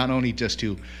forward, not only just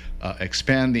to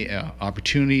expand the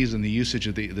opportunities and the usage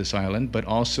of this island, but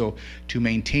also to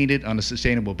maintain it on a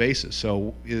sustainable basis.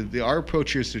 So our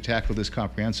approach here is to tackle this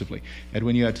comprehensively.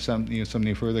 Edwin, you had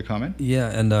something further comment? Yeah,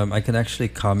 and I can actually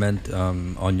comment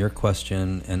on your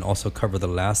question and also cover the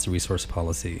last resource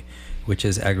policy, which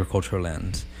is agricultural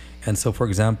lands. And so, for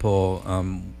example,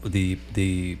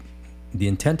 the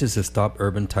intent is to stop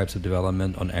urban types of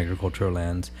development on agricultural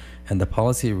lands, and the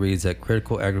policy reads that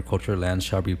critical agricultural lands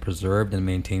shall be preserved and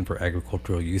maintained for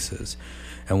agricultural uses.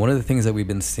 And one of the things that we've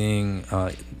been seeing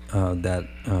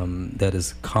that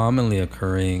is commonly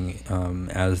occurring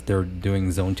as they're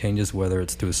doing zone changes, whether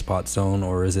it's through a spot zone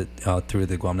or is it through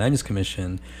the Guam Land Use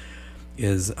Commission,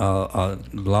 is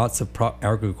lots of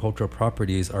agricultural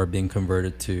properties are being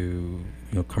converted to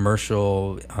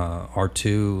commercial,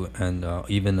 R2, and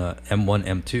even M1,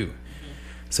 M2.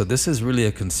 So this is really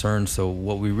a concern. So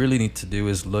what we really need to do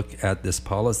is look at this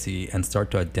policy and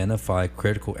start to identify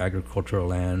critical agricultural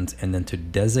lands, and then to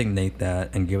designate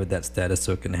that and give it that status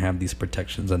so it can have these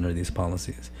protections under these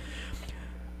policies.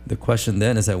 The question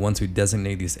then is that once we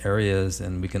designate these areas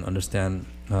and we can understand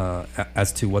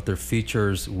as to what their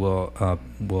features will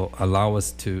allow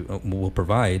us to will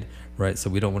provide, right? So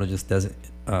we don't want to just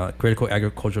critical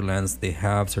agricultural lands. They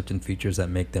have certain features that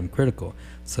make them critical,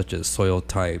 such as soil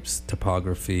types,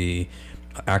 topography,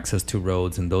 access to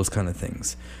roads, and those kind of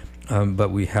things.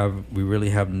 But we really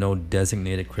have no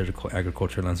designated critical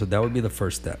agricultural land. So that would be the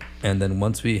first step. And then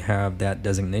once we have that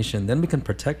designation, then we can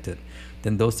protect it.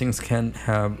 Then those things can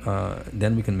have,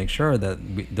 then we can make sure that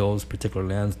those particular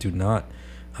lands do not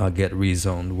get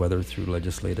rezoned, whether through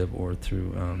legislative or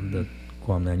through the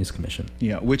Guam Land Use Commission.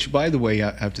 Yeah, which, by the way,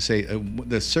 I have to say,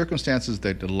 the circumstances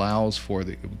that allows for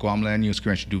the Guam Land Use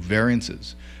Commission to do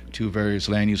variances to various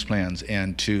land use plans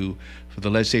and for the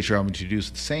legislature to do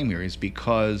the same here is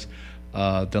because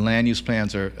the land use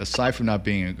plans are, aside from not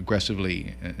being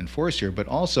aggressively enforced here, but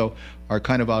also are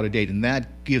kind of out of date, and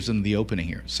that gives them the opening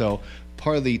here. So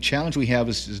part of the challenge we have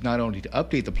is not only to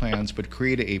update the plans, but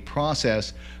create a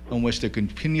process in which there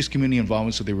continues community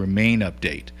involvement so they remain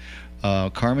update.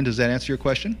 Carmen, does that answer your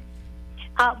question?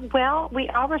 Well, we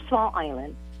are a small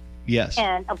island. Yes.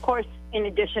 And of course, in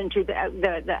addition to the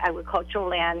agricultural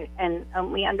land, and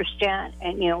we understand,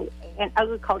 and and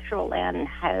agricultural land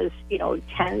has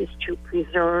tends to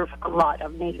preserve a lot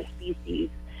of native species,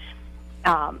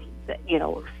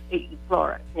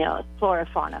 flora,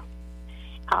 fauna.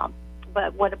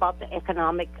 But what about the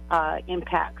economic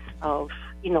impacts of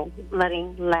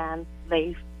letting land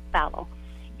lay fallow?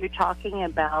 You're talking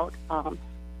about. I'm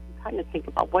trying to think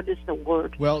about what is the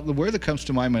word. Well, the word that comes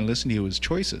to mind when I listen to you is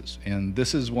choices, and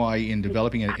this is why in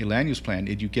developing a land use plan,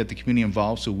 you get the community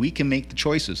involved so we can make the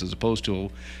choices as opposed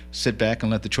to sit back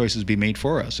and let the choices be made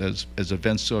for us as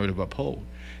events sort of uphold.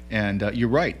 And you're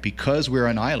right, because we're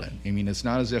an island. I mean, it's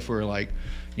not as if we're like,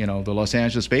 the Los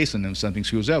Angeles Basin, and if something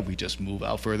screws up, we just move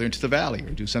out further into the valley or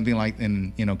do something like,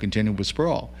 and continue with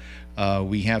sprawl.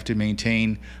 We have to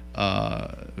maintain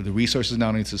the resources not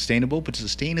only sustainable, but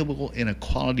sustainable in a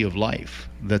quality of life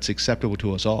that's acceptable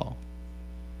to us all.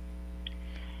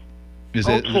 Is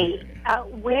okay.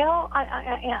 Well,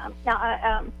 I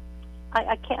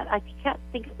can't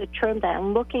think of the term that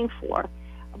I'm looking for,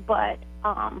 but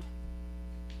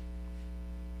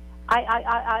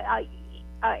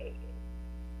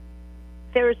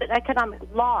there's an economic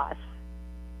loss.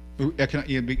 Economic.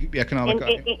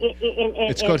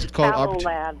 It's called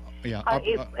land. Yeah.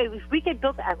 If we could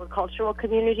build an agricultural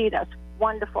community, that's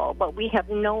wonderful. But we have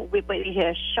it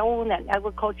has shown that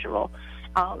agricultural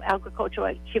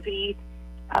activity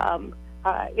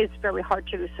is very hard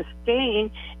to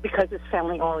sustain because it's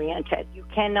family oriented. You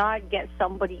cannot get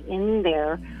somebody in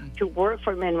there to work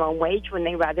for minimum wage when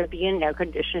they rather be in air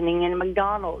conditioning in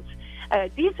McDonald's.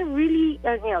 These are really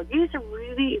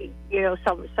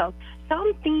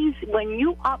some things when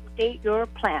you update your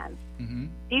plan. Mm-hmm.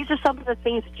 These are some of the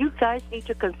things that you guys need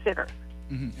to consider.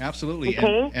 Mm-hmm. Absolutely.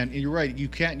 Okay? And you're right. You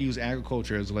can't use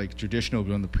agriculture as like traditional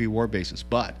on the pre-war basis,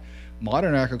 but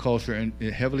modern agriculture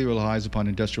heavily relies upon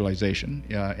industrialization,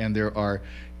 and there are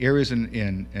areas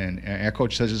in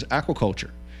agriculture such as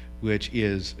aquaculture, which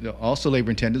is also labor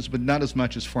intensive, but not as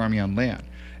much as farming on land.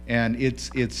 And if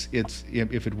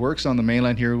it works on the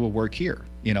mainland here, it will work here.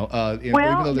 You know, even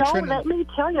Well, though the no, trend. let me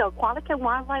tell you, Aquatic and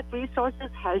Wildlife Resources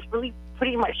has really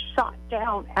pretty much shot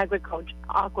down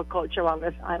aquaculture on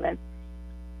this island.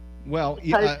 Well,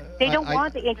 Because they don't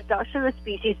want the introduction of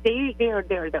species.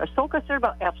 They're so concerned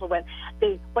about effluent.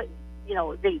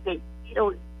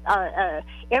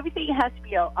 Everything has to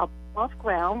be above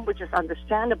ground, which is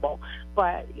understandable.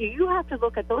 But you have to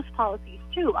look at those policies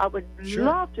too. I would Sure.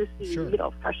 love to see,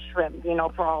 Sure. fresh shrimp,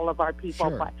 for all of our people.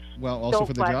 Sure. But Well, also so,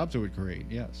 for the but- jobs it would create.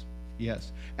 Yes.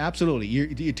 Yes,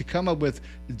 absolutely. To come up with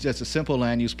just a simple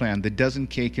land use plan that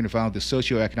doesn't take into account the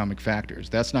socioeconomic factors,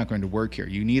 that's not going to work here.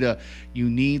 You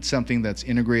need something that's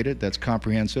integrated, that's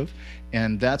comprehensive,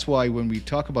 and that's why when we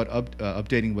talk about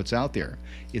updating what's out there,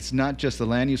 it's not just the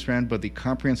land use plan, but the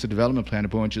comprehensive development plan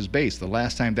upon which is based. The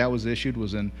last time that was issued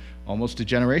was in almost a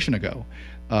generation ago,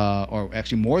 or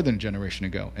actually more than a generation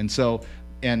ago, and so.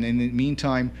 And in the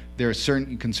meantime, there are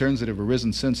certain concerns that have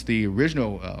arisen since the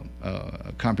original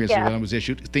comprehensive Yeah. plan was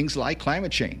issued. Things like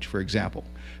climate change, for example,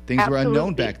 things were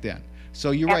unknown Absolutely. back then.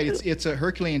 So you're right; Absolutely. it's a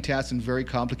Herculean task and very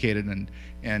complicated, and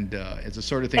it's a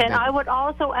sort of thing And that. I would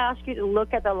also ask you to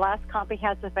look at the last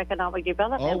comprehensive economic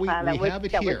development Oh, we plan have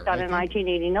it that was here. done I in think-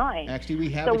 1989. Actually, we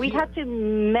have So it we here. have to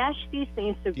mesh these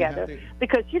things together to-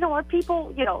 because you know what,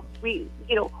 people, we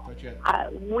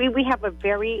have a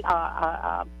very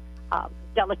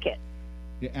delicate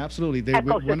Yeah, absolutely.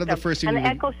 ecosystem. One of the first things. And the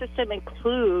ecosystem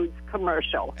includes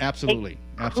commercial. Absolutely,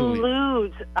 absolutely.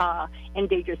 Includes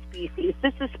endangered species.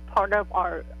 This is part of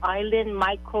our island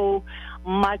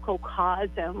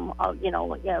microcosm of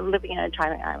living in a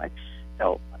tiny island.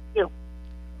 So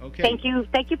Okay. thank you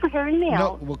for hearing me No,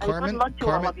 out. well, And good luck to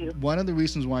all of you. One of the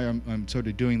reasons why I'm sort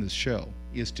of doing this show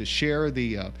is to share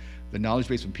the knowledge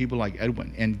base with people like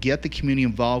Edwin and get the community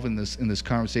involved in this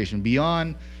conversation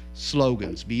beyond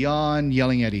slogans, beyond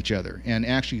yelling at each other, and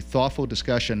actually thoughtful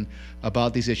discussion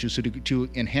about these issues to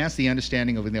enhance the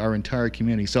understanding of our entire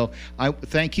community. So I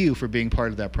thank you for being part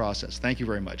of that process. Thank you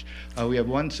very much. We have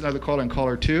another caller and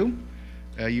caller 2.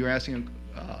 You're asking,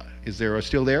 is there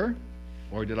still there?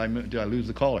 Or did I lose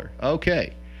the caller?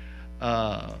 Okay.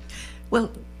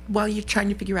 Well, while you're trying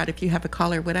to figure out if you have a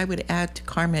caller, what I would add to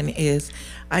Carmen is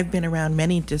I've been around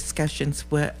many discussions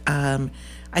where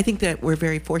I think that we're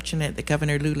very fortunate that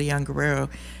Governor Lou Leon Guerrero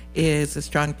is a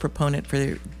strong proponent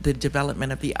for the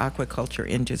development of the aquaculture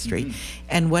industry.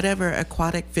 And whatever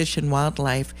aquatic fish and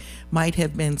wildlife might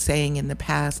have been saying in the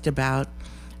past about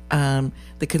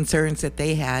the concerns that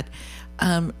they had,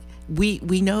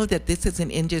 we know that this is an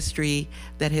industry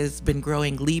that has been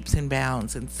growing leaps and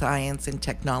bounds, and science and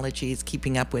technology is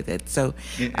keeping up with it. So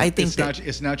I think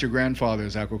it's not your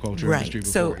grandfather's aquaculture industry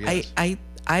before. So yes.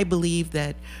 I believe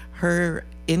that her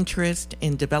interest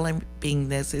in developing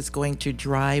this is going to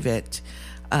drive it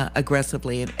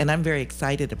aggressively, and I'm very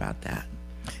excited about that.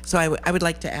 So I would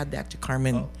like to add that to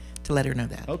Carmen to let her know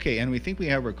that. Okay, and we think we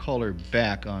have our caller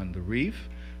back on the reef.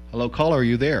 Hello, caller, are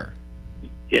you there?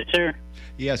 Yes, sir.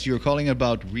 Yes, you were calling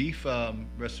about reef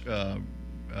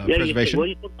preservation. Were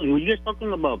you guys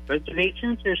talking about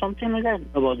preservations or something like that?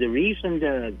 About the reefs and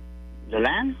the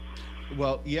land?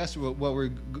 Well, yes. What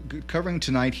we're covering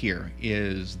tonight here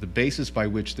is the basis by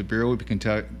which the Bureau will be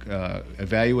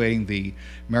evaluating the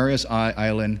Marias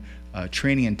Island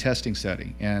training and testing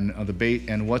study, and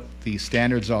and what the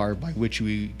standards are by which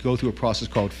we go through a process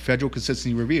called Federal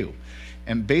Consistency Review,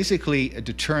 and basically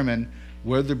determine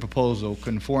whether the proposal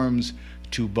conforms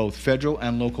to both federal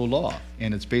and local law.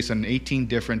 And it's based on 18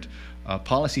 different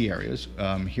policy areas.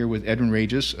 Here with Edwin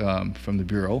Regis from the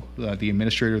Bureau, the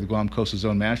administrator of the Guam Coastal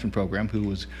Zone Management Program, who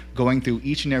was going through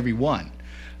each and every one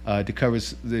to cover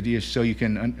the so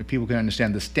people can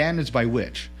understand the standards by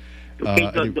which.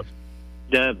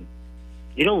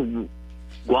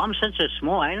 Guam's such a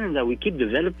small island that we keep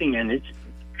developing, and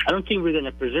I don't think we're going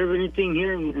to preserve anything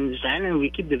here in this island. We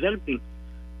keep developing.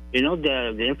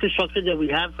 The infrastructure that we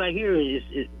have right here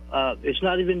it's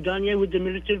not even done yet with the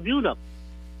military buildup.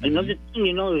 Another thing,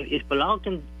 if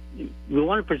Palau we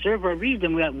want to preserve our reef,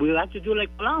 then we have to do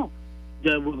like Palau.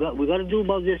 We got to do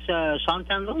about this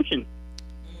Santan Ocean.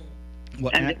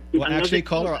 Well, And actually, another-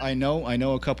 caller, I know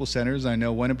a couple senators. I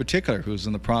know one in particular who's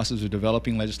in the process of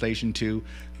developing legislation to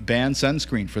ban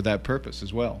sunscreen for that purpose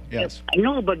as well. Yes. I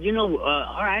know, but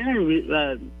our island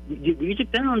we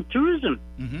depend on tourism.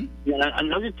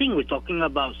 Another thing, we're talking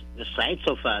about the sites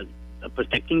of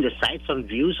protecting the sites and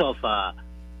views of our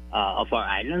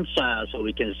islands, so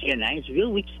we can see a nice view.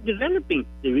 We keep developing.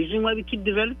 The reason why we keep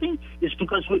developing is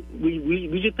because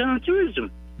we depend on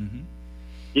tourism.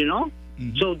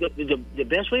 So the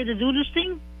best way to do this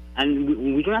thing,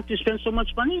 and we don't have to spend so much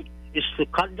money, is to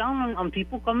cut down on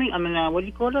people coming. I mean, what do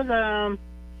you call it?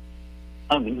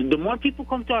 The more people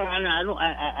come to our island,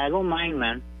 I don't mind,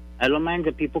 man. I don't mind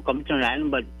the people coming to our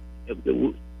island, but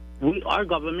our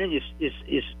government is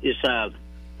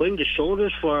putting the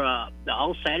shoulders for the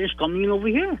outsiders coming in over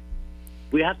here.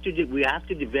 We have to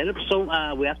develop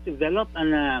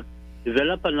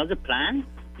develop another plan,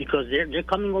 because they're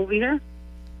coming over here,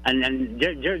 and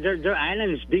their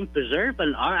island is being preserved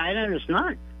and our island is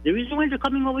not. The reason why they're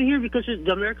coming over here because it's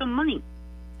the American money,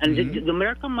 and the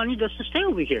American money doesn't stay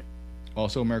over here.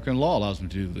 Also, American law allows them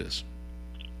to do this.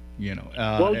 You know.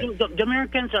 Well, the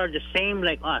Americans are the same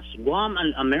like us. Guam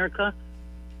and America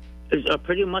are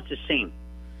pretty much the same.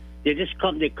 They just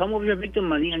come. They come over here, make the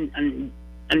money, and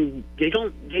they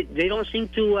don't seem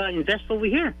to invest over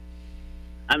here.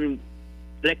 I mean,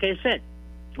 like I said,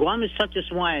 Guam is such a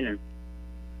small island.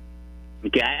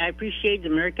 Okay, I appreciate the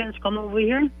Americans come over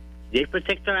here. They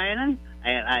protect our island.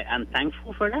 I'm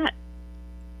thankful for that.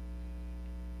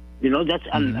 You know, that's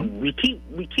we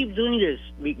keep doing this.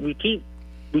 We keep.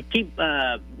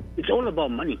 It's all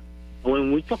about money.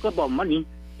 When we talk about money,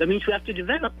 that means we have to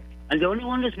develop, and the only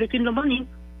one that's making the money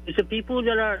is the people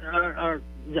that are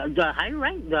the higher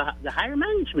rank, the higher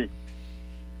management.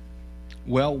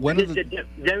 Well,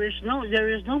 there is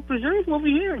no preserve over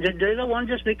here. They're the ones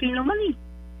just making the money.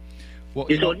 Well,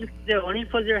 they're only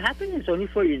for their happiness, only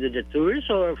for either the tourists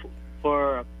or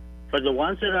for the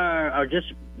ones that are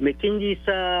just making these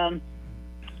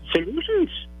solutions,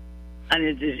 and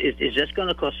it's just going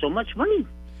to cost so much money.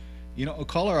 You know,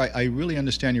 caller, I really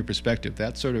understand your perspective.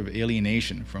 That sort of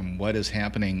alienation from what is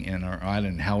happening in our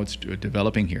island and how it's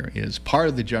developing here is part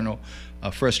of the general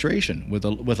frustration with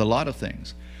a lot of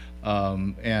things.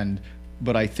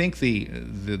 But I think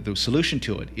the solution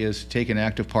to it is to take an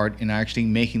active part in actually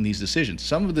making these decisions.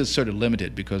 Some of this is sort of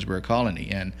limited because we're a colony,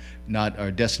 and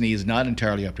our destiny is not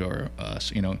entirely up to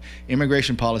us. You know,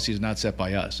 immigration policy is not set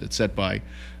by us; it's set by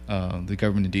the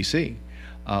government in D.C.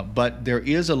 But there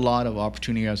is a lot of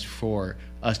opportunities for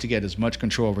us to get as much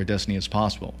control of our destiny as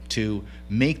possible, to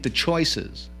make the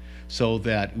choices so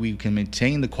that we can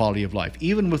maintain the quality of life,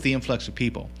 even with the influx of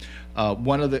people.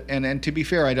 And to be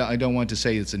fair, I don't want to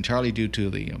say it's entirely due to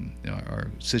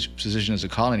our position as a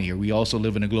colony here. We also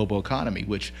live in a global economy,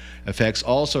 which affects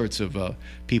all sorts of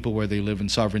people, where they live in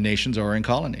sovereign nations or in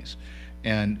colonies.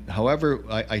 And however,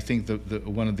 I think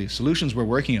one of the solutions we're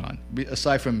working on,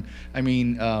 aside from, I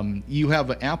mean, you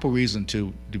have ample reason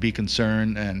to be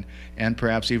concerned and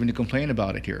perhaps even to complain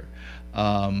about it here.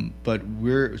 But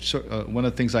one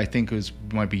of the things I think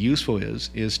might be useful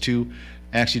is to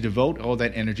actually devote all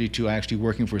that energy to actually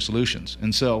working for solutions.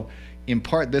 And so, in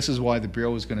part, this is why the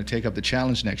Bureau is going to take up the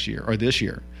challenge next year, or this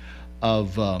year,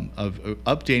 of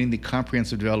updating the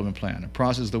Comprehensive Development Plan, a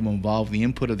process that will involve the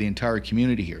input of the entire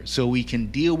community here, so we can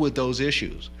deal with those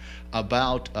issues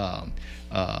about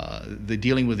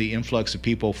dealing with the influx of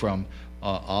people from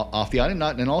off the island,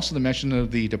 and also the mention of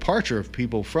the departure of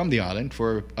people from the island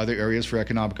for other areas for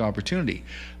economic opportunity,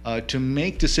 to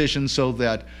make decisions so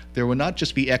that there will not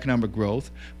just be economic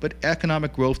growth, but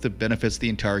economic growth that benefits the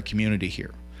entire community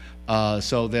here.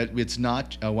 So that it's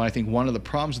not, I think one of the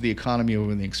problems of the economy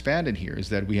when they expanded here is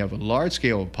that we have a large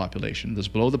scale of population that's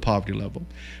below the poverty level.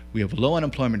 We have a low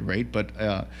unemployment rate, but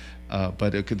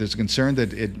there's a concern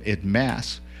that it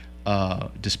mass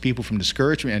just people from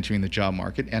discouragement entering the job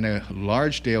market, and a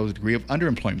large degree of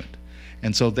underemployment.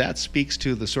 And so that speaks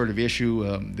to the sort of issue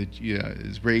that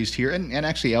is raised here and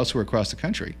actually elsewhere across the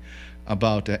country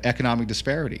about economic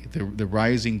disparity, the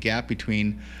rising gap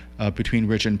between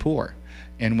rich and poor.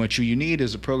 And what you need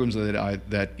is programs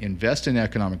that invest in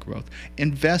economic growth,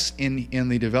 invest in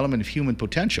the development of human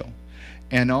potential,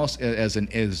 and also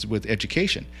as with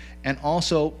education, and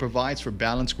also provides for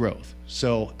balanced growth.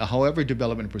 So however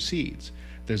development proceeds,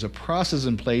 there's a process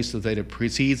in place that it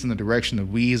proceeds in the direction that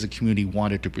we as a community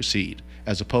want it to proceed,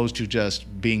 as opposed to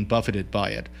just being buffeted by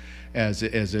it as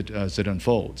it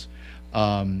unfolds.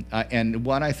 And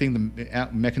what I think the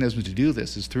mechanism to do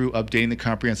this is through updating the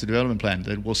Comprehensive Development Plan,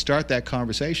 that will start that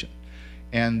conversation,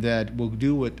 and that will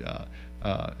do what,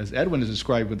 as Edwin has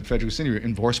described with the federal city,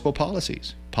 enforceable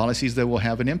policies that will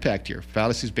have an impact here,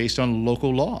 policies based on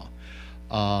local law.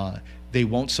 They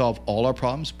won't solve all our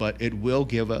problems, but it will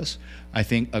give us, I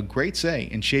think, a great say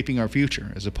in shaping our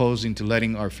future, as opposed to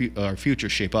letting our future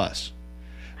shape us.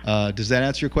 Does that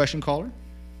answer your question, caller?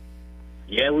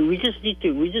 Yeah, we just need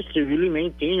to really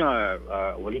maintain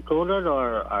our what do you call it,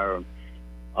 our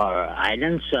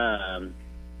islands, our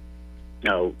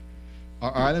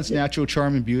island's natural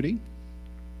charm and beauty.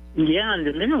 Yeah, and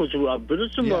the minerals. We're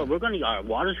water's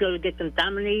going to get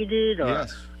contaminated.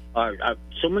 Yes.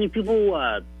 So many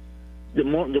people the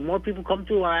more people come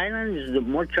to our islands, the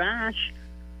more trash.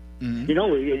 Mm-hmm. You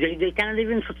know, they can't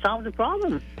even solve the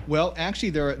problem. Well,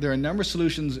 actually, there are a number of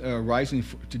solutions rising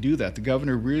to do that. The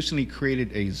governor recently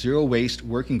created a zero waste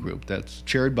working group that's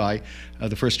chaired by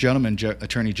the first gentleman,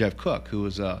 Attorney Jeff Cook, who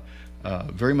is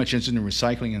very much interested in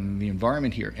recycling and the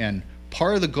environment here. And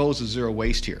part of the goals of zero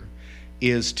waste here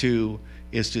is to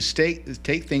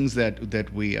take things that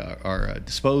we are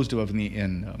disposed of by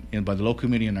the local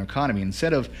community and our economy,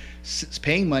 instead of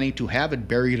paying money to have it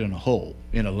buried in a hole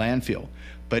in a landfill,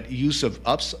 but use of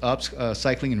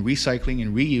upcycling and recycling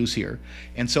and reuse here,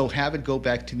 and so have it go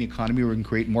back to the economy where we can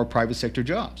create more private sector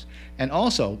jobs, and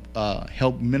also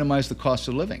help minimize the cost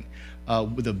of living.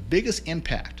 With the biggest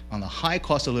impact on the high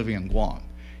cost of living in Guam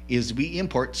is we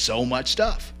import so much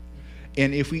stuff.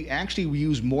 And if we actually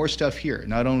use more stuff here,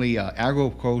 not only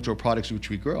agricultural products which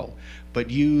we grow, but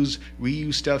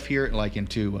reuse stuff here, like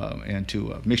into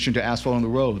mixture into asphalt on the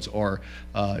roads, or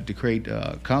to create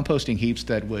composting heaps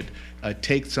that would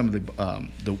take some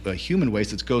of the human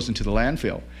waste that goes into the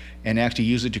landfill and actually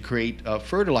use it to create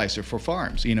fertilizer for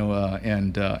farms, and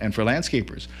for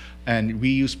landscapers. And we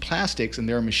use plastics, and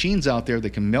there are machines out there that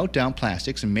can melt down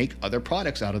plastics and make other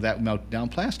products out of that melt down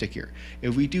plastic here.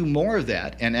 If we do more of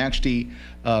that and actually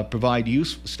provide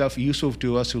stuff useful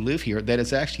to us who live here that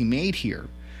is actually made here,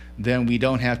 then we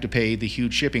don't have to pay the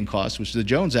huge shipping costs which the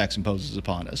Jones Act imposes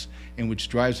upon us, and which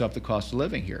drives up the cost of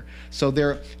living here. So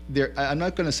I'm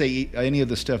not going to say any of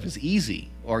this stuff is easy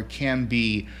or can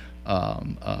be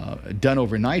done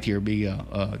overnight here.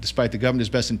 Despite the governor's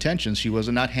best intentions, she was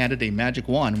not handed a magic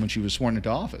wand when she was sworn into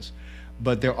office.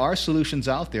 But there are solutions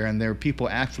out there, and there are people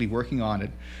actually working on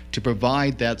it to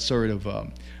provide that sort of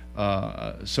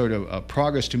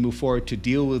progress to move forward to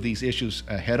deal with these issues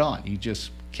head on. You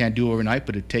just can't do it overnight,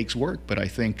 but it takes work. But I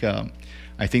think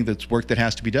that's work that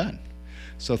has to be done.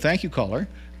 So thank you, caller.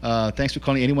 Thanks for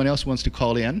calling. Anyone else who wants to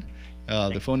call in?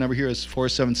 The phone number here is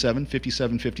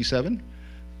 477-5757.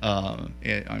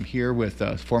 I'm here with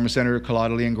former Senator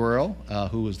Claudia Leon Guerrero,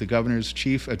 who was the governor's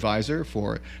chief advisor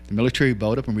for the military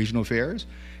buildup and regional affairs,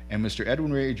 and Mr.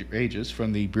 Edwin Regis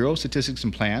from the Bureau of Statistics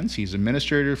and Plans. He's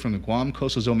administrator from the Guam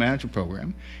Coastal Zone Management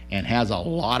Program and has a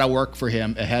lot of work for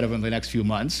him ahead of him the next few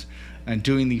months, and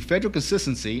doing the federal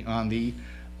consistency on the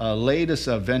latest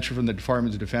venture from the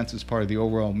Department of Defense as part of the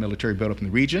overall military buildup in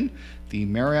the region, the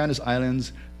Marianas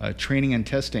Islands training and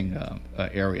testing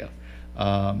area.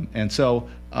 And so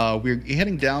we're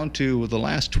heading down to the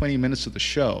last 20 minutes of the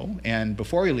show. And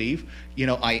before we leave,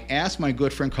 I asked my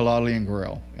good friend Claudia Leon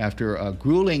Guerrero, after a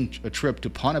grueling trip to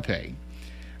Ponape,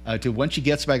 to when she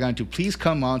gets back on, to please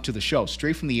come on to the show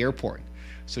straight from the airport,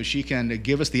 so she can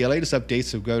give us the latest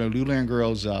updates of Governor Lou Leon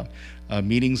Guerrero's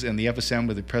meetings in the FSM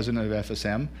with the president of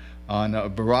FSM on a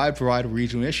variety of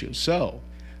regional issues. So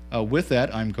with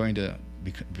that, I'm going to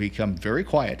become very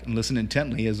quiet and listen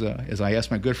intently as I ask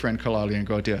my good friend Claudia and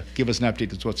go to give us an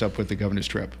update as what's up with the governor's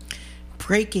trip.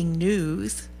 Breaking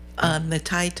news on the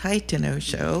Tai Tino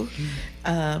show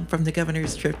from the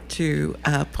governor's trip to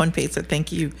Pohnpei. So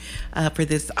thank you for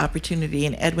this opportunity.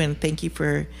 And Edwin, thank you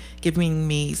for giving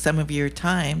me some of your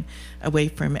time away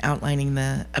from outlining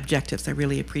the objectives. I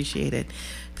really appreciate it.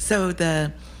 So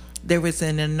there was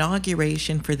an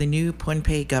inauguration for the new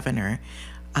Pohnpei governor,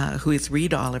 who is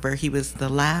Reed Oliver. He was the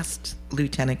last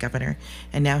lieutenant governor,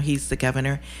 and now he's the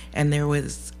governor. And there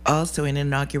was also an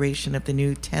inauguration of the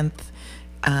new 10th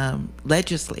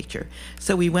legislature.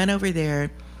 So we went over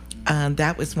there.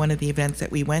 That was one of the events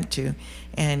that we went to,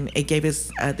 and it gave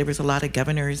us, there was a lot of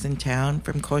governors in town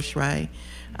from Koshrai,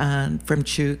 from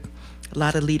Chuuk, a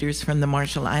lot of leaders from the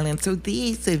Marshall Islands. So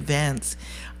these events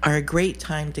are a great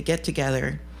time to get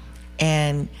together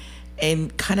and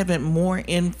in kind of a more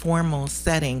informal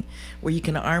setting where you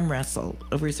can arm wrestle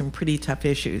over some pretty tough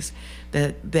issues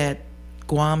that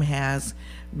Guam has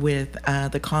with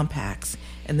the compacts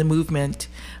and the movement,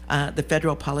 the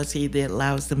federal policy that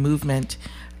allows the movement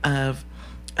of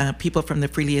people from the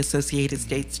freely associated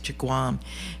states to Guam.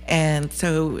 And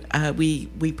so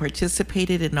we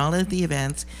participated in all of the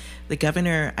events. The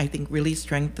governor, I think, really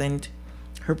strengthened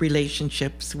her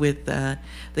relationships with the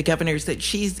governors. That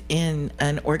she's in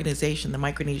an organization, the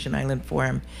Micronesian Island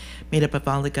Forum, made up of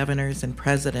all the governors and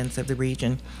presidents of the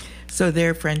region. So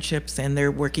their friendships and their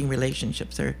working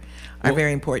relationships are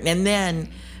very important.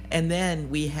 And then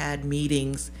we had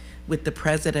meetings with the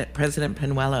President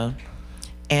Penuelo,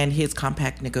 and his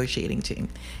compact negotiating team.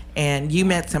 And you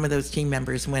met some of those team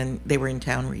members when they were in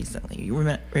town recently. You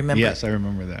remember? Yes, I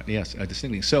remember that. Yes,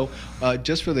 distinctly. So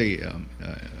just for the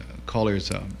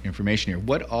caller's information here,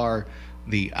 what are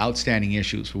the outstanding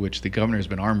issues for which the governor has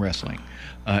been arm wrestling,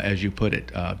 as you put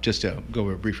it. Just to go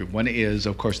over briefly, one is,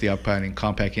 of course, the upcoming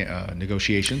compact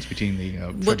negotiations between the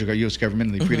federal U.S.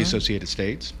 government and the freely associated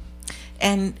states.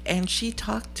 And she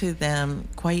talked to them,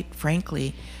 quite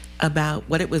frankly, about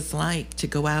what it was like to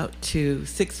go out to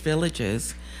 6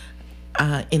 villages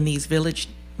in these village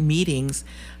meetings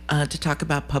to talk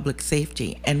about public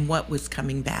safety and what was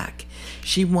coming back.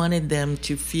 She wanted them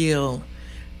to feel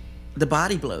the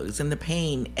body blows and the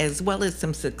pain, as well as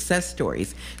some success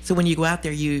stories. So when you go out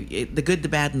there, the good, the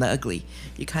bad, and the ugly,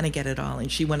 you kind of get it all. And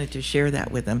she wanted to share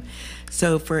that with them.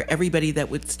 So for everybody that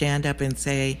would stand up and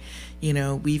say, you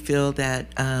know, we feel that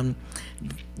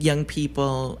young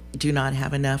people do not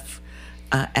have enough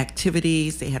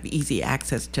activities, they have easy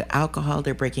access to alcohol,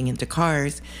 they're breaking into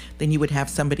cars, then you would have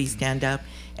somebody stand up,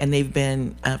 and they've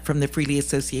been from the freely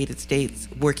associated states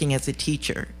working as a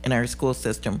teacher in our school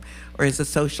system or as a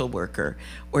social worker,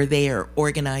 or they are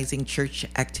organizing church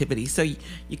activities. So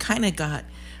you kind of got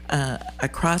a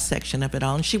cross section of it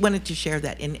all. And she wanted to share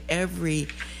that in every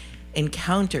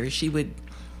encounter she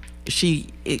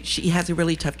has a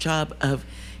really tough job of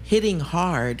hitting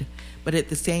hard, but at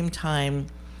the same time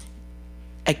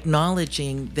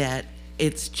acknowledging that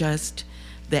it's just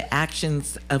the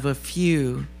actions of a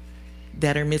few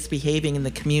that are misbehaving in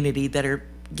the community, that are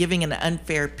giving an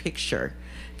unfair picture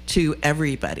to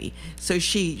everybody. So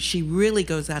she really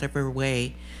goes out of her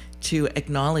way to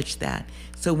acknowledge that.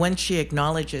 So once she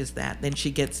acknowledges that, then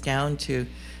she gets down to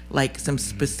like some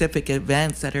specific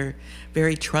events that are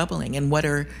very troubling, and what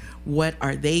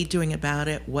are they doing about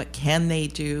it? What can they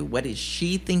do? What is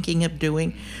she thinking of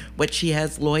doing? What she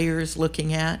has lawyers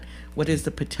looking at? What is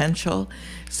the potential?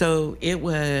 So it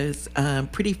was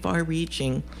pretty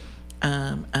far-reaching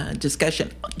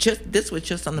discussion. This was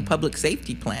just on the public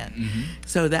safety plan.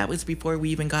 So that was before we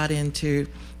even got into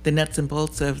the nuts and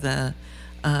bolts of the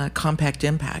compact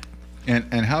impact.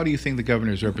 And how do you think the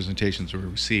governor's representations were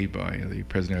received by the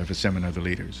president of FSM and other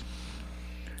leaders?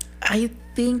 I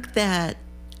think that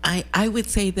I would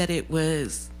say that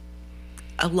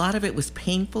a lot of it was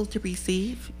painful to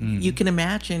receive. You can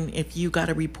imagine if you got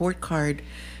a report card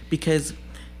because,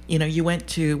 you know, you went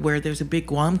to where there's a big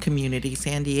Guam community,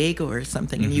 San Diego or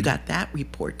something, and you got that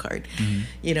report card.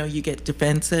 You know, you get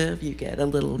defensive, you get a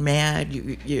little mad,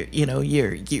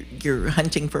 you're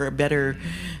hunting for a better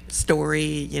story,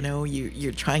 you know,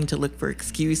 you're trying to look for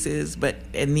excuses, but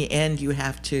in the end you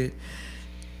have to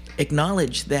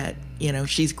acknowledge that, you know,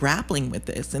 she's grappling with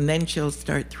this, and then she'll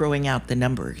start throwing out the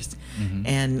numbers.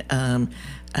 And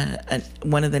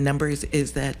one of the numbers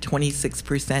is that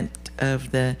 26%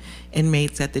 of the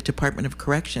inmates at the Department of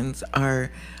Corrections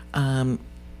are,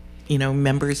 you know,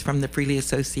 members from the freely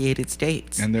associated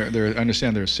states. And I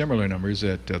understand there are similar numbers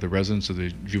at the residents of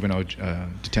the juvenile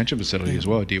detention facility as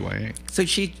well, DYA. So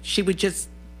she would just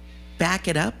back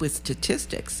it up with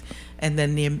statistics, and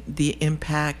then the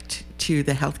impact to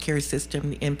the healthcare system,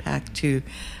 the impact to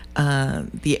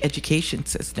the education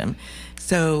system.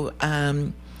 So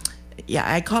yeah,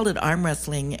 I called it arm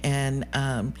wrestling, and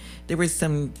there were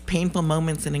some painful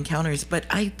moments and encounters, but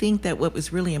I think that what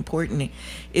was really important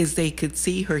is they could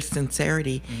see her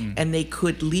sincerity, and they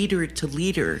could leader to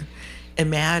leader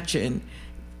imagine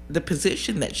the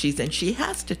position that she's in. She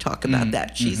has to talk about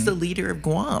that. She's the leader of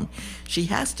Guam. She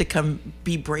has to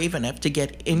be brave enough to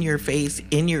get in your face,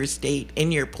 in your state,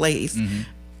 in your place,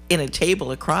 in a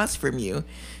table across from you,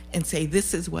 and say,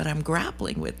 this is what I'm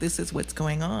grappling with. This is what's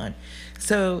going on.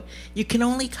 So you can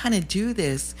only kind of do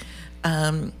this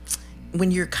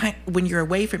when you're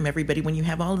away from everybody, when you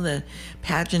have all the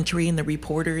pageantry and the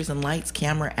reporters and lights,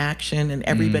 camera, action, and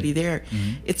everybody there.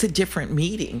 It's a different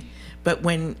meeting. But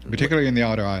particularly in the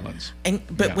outer islands.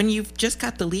 When you've just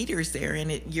got the leaders there,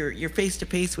 and you're face to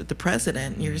face with the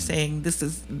president, and you're saying, this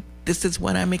is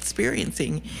what I'm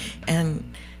experiencing,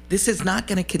 and this is not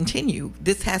going to continue.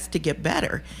 This has to get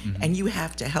better, and you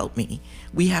have to help me.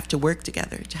 We have to work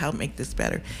together to help make this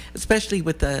better, especially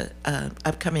with the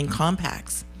upcoming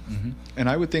compacts. And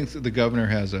I would think that the governor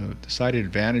has a decided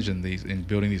advantage in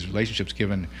building these relationships,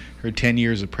 given her 10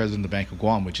 years as president of the Bank of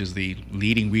Guam, which is the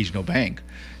leading regional bank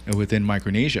within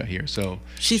Micronesia here. So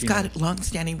she's got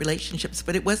long-standing relationships,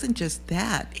 but it wasn't just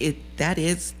that. That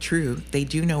is true. They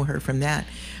do know her from that.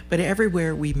 But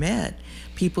everywhere we met,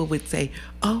 people would say,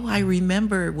 "Oh, I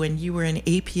remember when you were in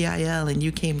APIL and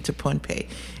you came to Pohnpei,"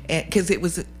 because it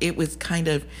was kind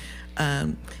of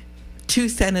two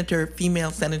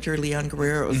female Senator Leon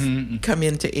Guerreros come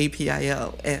into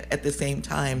APIL at the same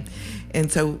time. And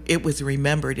so it was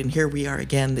remembered, and here we are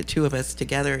again, the two of us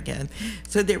together again.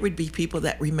 So there would be people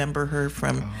that remember her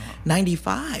from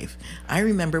 95. I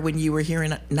remember when you were here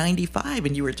in 95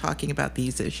 and you were talking about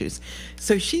these issues.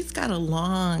 So she's got a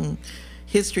long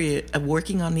history of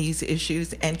working on these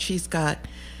issues, and she's got,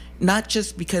 not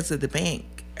just because of the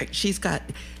bank,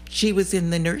 she was in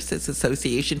the Nurses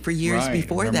Association for years Right,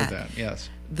 before remember that. Yes.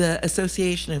 The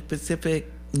Association of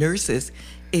Pacific Nurses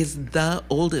is the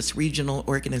oldest regional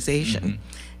organization,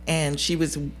 and she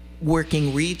was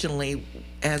working regionally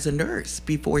as a nurse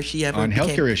before she ever On became,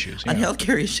 healthcare issues, on yeah.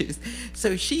 healthcare issues.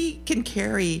 So she can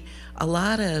carry a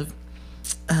lot of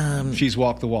She's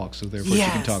walked the walk, so therefore she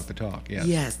can Yes. talk the talk. Yes.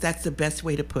 Yes, that's the best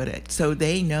way to put it. So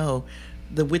they know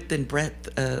the width and breadth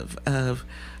of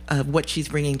what she's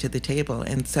bringing to the table,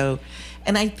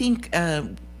 and I think,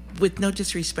 with no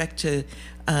disrespect to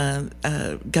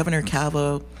Governor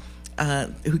Calvo,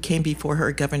 who came before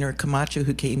her, Governor Camacho,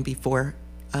 who came before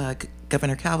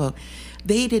Governor Calvo,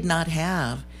 they did not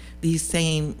have these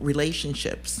same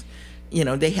relationships. You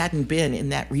know, they hadn't been in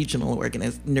that regional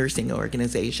nursing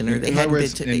organization, or they In other hadn't been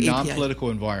words, to in the API. non-political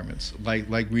environments,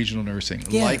 like regional nursing,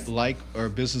 Yes. like our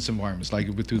business environments, like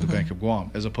through the Bank of Guam,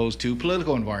 as opposed to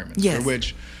political environments, Yes. for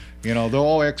which, they're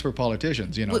all expert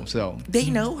politicians, Well, so they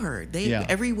know her. Yeah.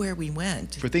 Everywhere we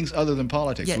went. for things other than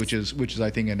politics, Yes. which is I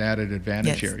think an added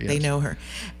advantage here. Yes. They know her.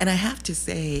 And I have to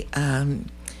say,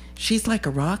 she's like a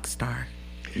rock star.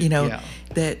 Yeah.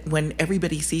 That when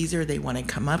everybody sees her, they want to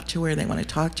come up to her, they want to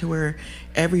talk to her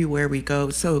everywhere we go.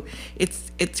 So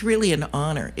it's really an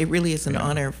honor. It really is an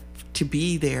honor to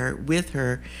be there with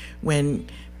her when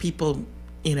people,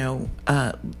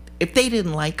 if they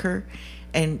didn't like her,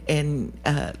 and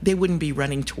they wouldn't be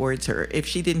running towards her if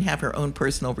she didn't have her own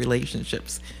personal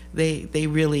relationships. They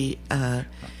really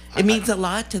it means a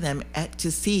lot to them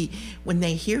to see when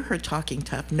they hear her talking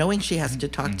tough, knowing she has to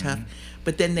talk tough,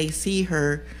 but then they see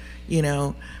her,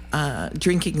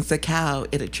 drinking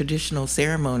zacao at a traditional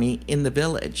ceremony in the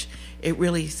village. It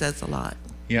really says a lot.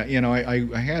 Yeah,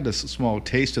 I had a small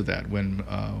taste of that when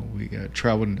we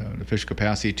traveled in an official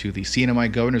capacity to the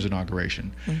CNMI governor's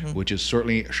inauguration, which is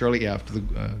shortly after the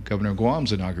Governor of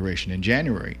Guam's inauguration in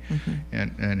January.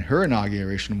 And her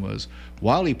inauguration was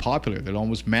wildly popular. That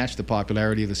almost matched the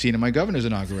popularity of the CNMI governor's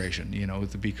inauguration,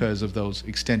 because of those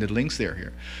extended links there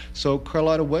here. So,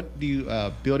 Carlotta, what do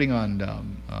you, building on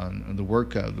the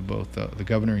work both the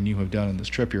governor and you have done on this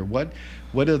trip here,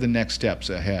 what are the next steps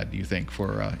ahead, do you think,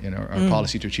 for our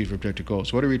policy to achieve objective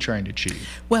goals? What are we trying to achieve?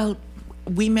 Well,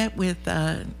 we met with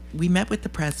the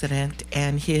president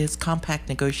and his compact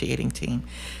negotiating team.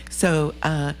 So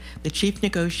the chief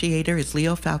negotiator is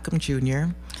Leo Falcom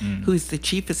Jr., who's the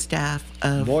chief of staff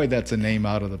of. Boy, that's a name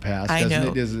out of the past, I doesn't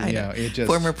know. it? Is, I know. It just,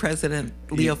 Former President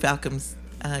Leo Falcom's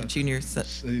Jr.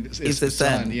 is the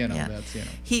son. That's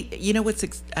He,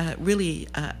 what's really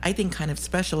I think kind of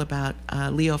special about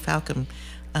Leo Falcom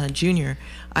Jr.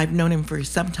 I've known him for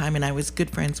some time, and I was good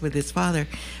friends with his father,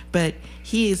 but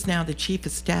he is now the chief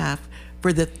of staff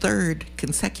for the third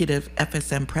consecutive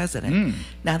FSM president.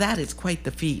 Now that is quite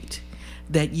the feat,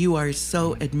 that you are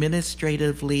so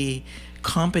administratively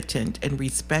competent and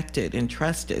respected and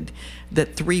trusted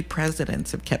that 3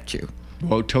 presidents have kept you.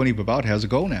 Well, Tony Babout has a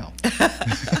goal now.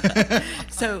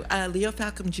 So Leo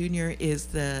Falcom Jr. is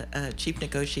the chief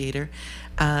negotiator.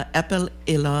 Epel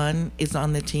Ilan is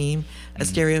on the team.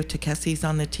 Asterio Takesi is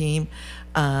on the team.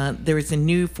 There is a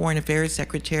new foreign affairs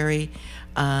secretary.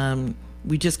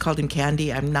 We just called him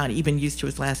Candy. I'm not even used to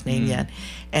his last name yet.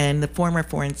 And the former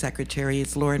foreign secretary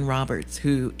is Lauren Roberts,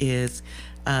 who is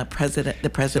the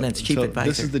president's chief advisor.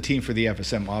 This is the team for the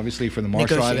FSM, obviously for the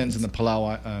Marshall Islands and the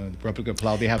Palau, Republic of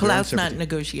Palau. They have their own Palau's not separate-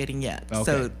 negotiating yet.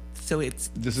 Okay. So it's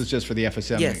This is just for the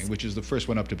FSM, Yes. which is the first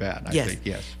one up to bat, I yes. think.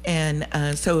 Yes.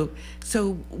 And so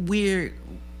we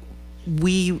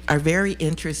are very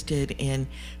interested in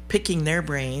picking their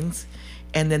brains,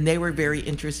 and then they were very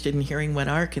interested in hearing what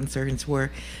our concerns were.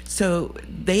 So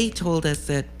they told us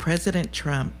that President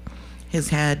Trump has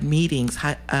had meetings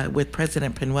with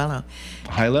President Penuelo.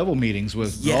 High-level meetings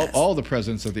with Yes. all the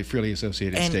presidents of the freely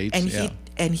associated states.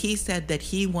 And he said that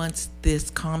he wants this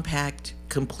compact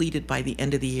completed by the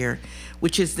end of the year,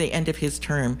 which is the end of his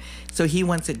term. So he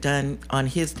wants it done on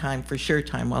his time, for sure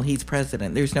time, while he's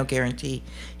president. There's no guarantee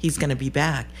he's going to be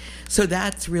back. So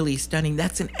that's really stunning.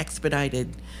 That's an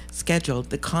expedited schedule.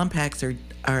 The compacts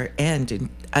are end,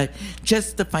 and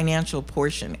just the financial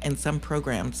portion and some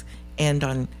programs end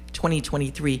on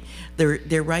 2023.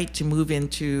 Their right to move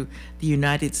into the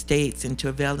United States and to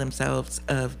avail themselves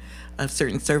of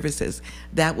certain services,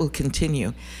 that will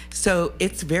continue. So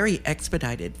it's very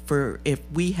expedited for if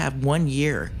we have 1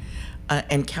 year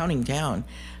and counting down.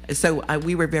 So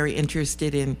we were very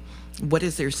interested in what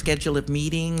is their schedule of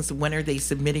meetings, when are they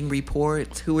submitting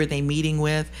reports, who are they meeting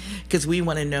with, because we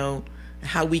want to know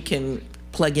how we can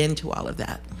plug into all of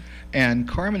that. And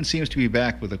Carmen seems to be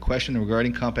back with a question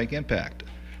regarding compact impact.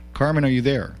 Carmen, are you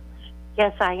there?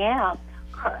 Yes, I am.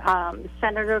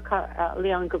 Senator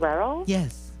Leon Guerrero?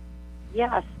 Yes.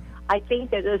 Yes. I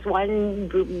think that there's one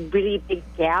really big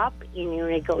gap in your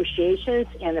negotiations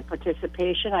and the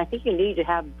participation. I think you need to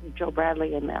have Joe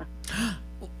Bradley in there.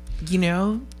 You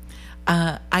know,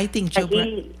 I think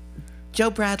Joe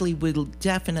Bradley will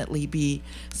definitely be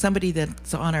somebody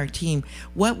that's on our team.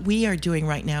 What we are doing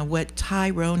right now, what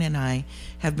Tyrone and I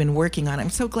have been working on, I'm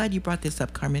so glad you brought this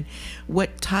up, Carmen.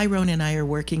 What Tyrone and I are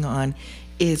working on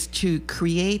is to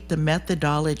create the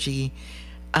methodology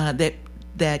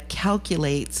that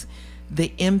calculates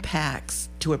the impacts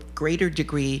to a greater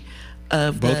degree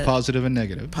of Both positive and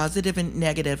negative. Positive and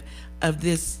negative of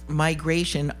this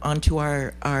migration onto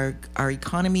our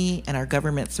economy and our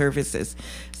government services.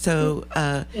 So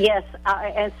yes,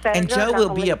 and Joe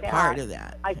will be a part of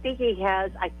that. I think he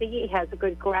has a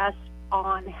good grasp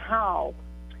on how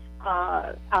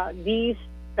the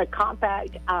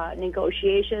compact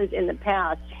negotiations in the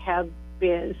past have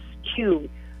been skewed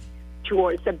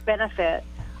towards the benefit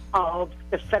of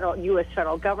the U.S.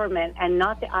 federal government and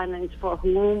not the islands for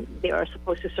whom they are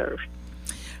supposed to serve.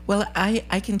 Well,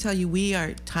 I can tell you,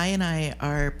 Ty and I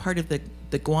are part of the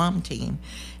Guam team,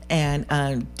 and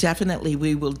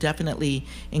we will definitely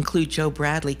include Joe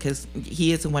Bradley because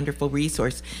he is a wonderful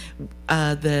resource.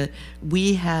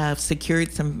 We have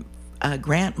secured some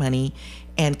grant money,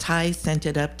 and Ty sent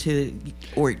it up to.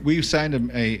 We've signed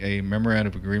a memorandum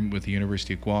of agreement with the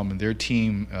University of Guam, and their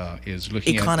team is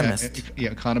looking at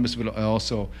economists, but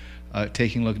also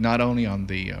taking a look not only on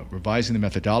the revising the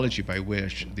methodology by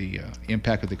which the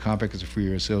impact of the compact as a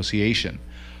free association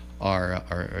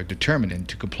are determined and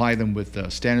to comply them with the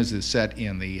standards that's set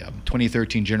in the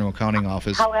 2013 General Accounting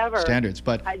Office standards,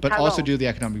 but also do the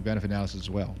economic benefit analysis as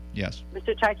well. Yes,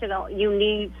 Mr. Tachino, you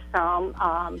need some.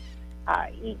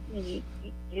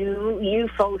 You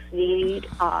folks need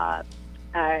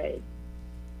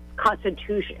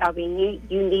constitution. I mean,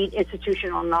 you need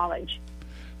institutional knowledge.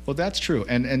 Well, that's true,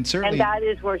 and certainly, and that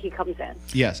is where he comes in.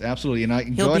 Yes, absolutely.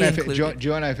 And Joe and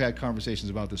I have had conversations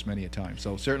about this many a time.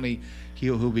 So certainly,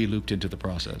 he'll be looped into the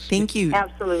process. Thank you.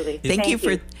 Absolutely. Thank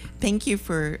you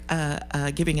for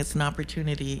giving us an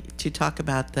opportunity to talk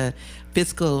about the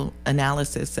fiscal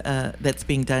analysis that's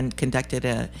being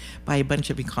conducted by a bunch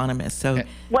of economists. So,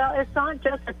 well, it's not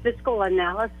just a fiscal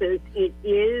analysis; it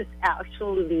is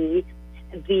actually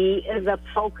the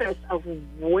focus of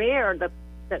where the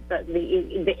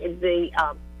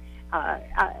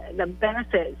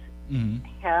benefits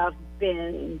have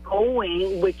been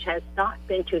going, which has not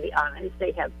been to the islands.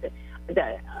 They have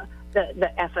the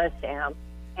FSM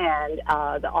and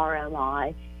the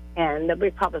RMI and the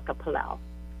Republic of Palau.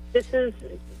 This is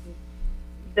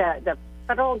the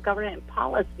federal government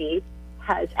policy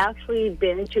has actually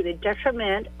been to the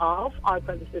detriment of our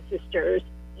brothers and sisters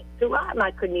throughout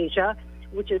Micronesia,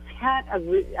 which has had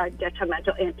a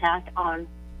detrimental impact on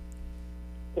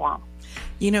Guam.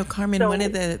 You know, Carmen, one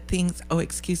of the things. Oh,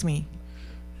 excuse me.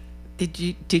 Did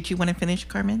you want to finish,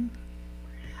 Carmen?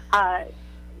 I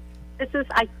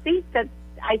think that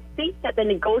the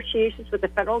negotiations with the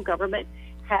federal government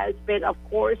has been, of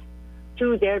course,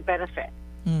 to their benefit,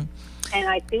 and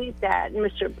I think that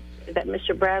Mr.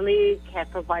 Bradley can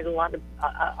provide a lot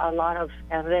of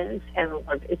evidence and a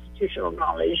lot of institutional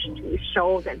knowledge to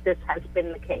show that this has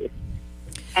been the case,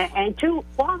 and to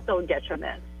Guam's own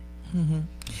detriment. Mm-hmm.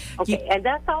 Okay, and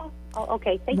that's all. Oh,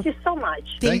 okay, thank you so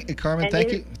much. Carmen,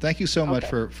 thank you so much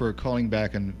for calling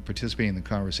back and participating in the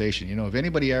conversation. You know, if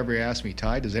anybody ever asks me,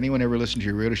 Ty, does anyone ever listen to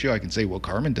your radio show? I can say, well,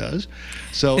 Carmen does.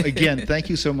 So again, thank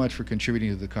you so much for contributing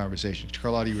to the conversation.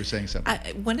 Carlotta, you were saying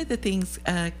something. One of the things,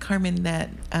 Carmen, that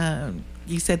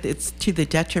you said it's to the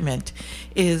detriment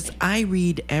is I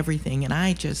read everything and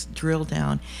I just drill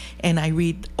down and I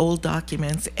read old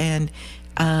documents and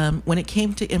when it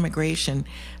came to immigration,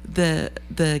 the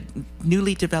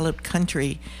newly developed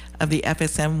country of the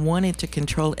FSM wanted to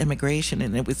control immigration,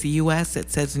 and it was the U.S.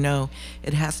 that says no,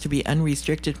 it has to be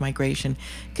unrestricted migration,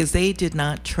 because they did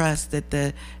not trust that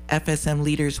the FSM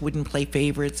leaders wouldn't play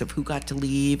favorites of who got to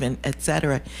leave and et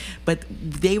cetera. But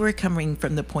they were coming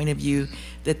from the point of view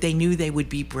that they knew they would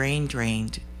be brain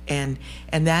drained And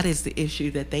that is the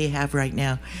issue that they have right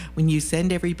now. When you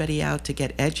send everybody out to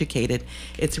get educated,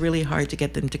 it's really hard to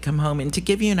get them to come home. And to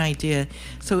give you an idea,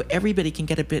 so everybody can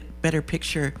get a bit better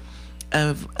picture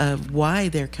of why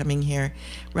they're coming here.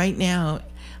 Right now,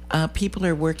 people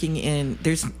are working in,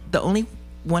 there's the only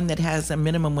one that has a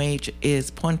minimum wage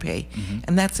is Pohnpei,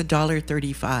 and that's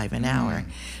 $1.35 an hour.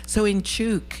 So in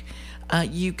Chuk,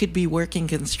 you could be working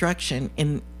construction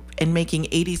and making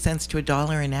 80 cents to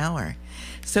 $1 an hour.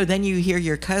 So then you hear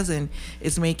your cousin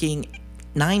is making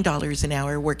 $9 an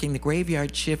hour working the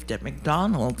graveyard shift at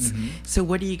McDonald's. So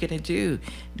what are you going to do?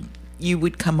 You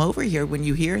would come over here when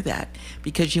you hear that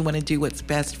because you want to do what's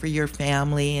best for your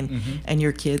family and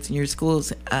your kids and your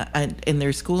schools and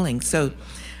their schooling. So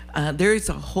there's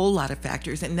a whole lot of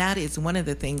factors, and that is one of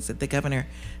the things that the governor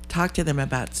talked to them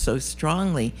about so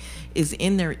strongly is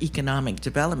in their economic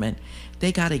development,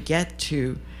 they got to get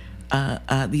to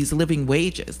these living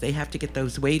wages. They have to get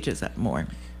those wages up more.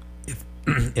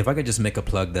 If I could just make a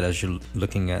plug that as you're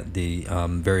looking at the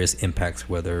various impacts,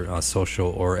 whether social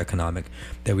or economic,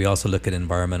 that we also look at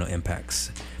environmental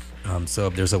impacts. So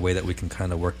if there's a way that we can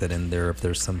kind of work that in there, if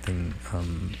there's something,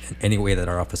 any way that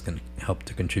our office can help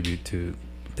to contribute to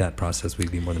that process,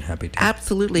 we'd be more than happy to.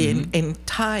 Absolutely. And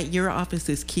Ty, your office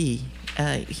is key.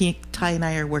 Ty and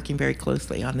I are working very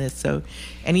closely on this. So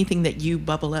anything that you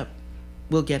bubble up,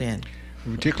 we'll get in.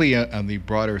 Particularly on the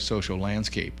broader social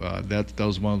landscape, that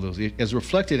was one of those, as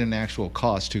reflected in actual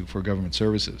costs too for government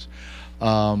services.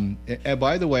 And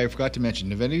by the way, I forgot to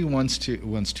mention, if anyone wants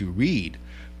to read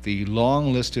the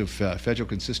long list of federal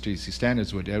consistency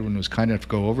standards, what Edwin was kind enough to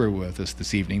go over with us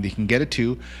this evening, they can get it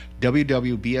to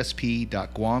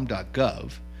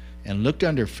www.bsp.guam.gov and look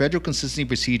under Federal Consistency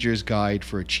Procedures Guide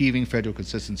for Achieving Federal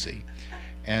Consistency.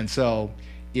 And so,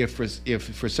 if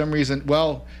for some reason,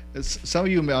 well, some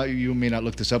of you may not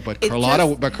look this up, but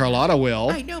Carlotta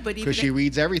will. I know, but because she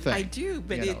reads everything. I do,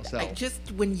 but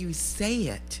just when you say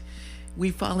it, we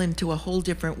fall into a whole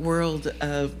different world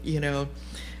of,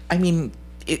 I mean,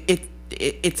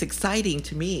 it's exciting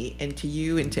to me and to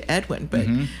you and to Edwin, but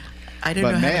I don't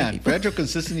know. But man, Federal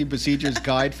Consistency Procedures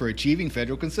Guide for Achieving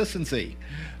Federal Consistency.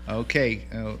 Okay,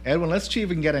 Edwin, let's see if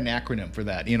we can get an acronym for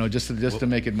that. Just to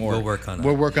make it more. We'll work on it.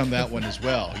 We'll work on that one as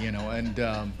well. And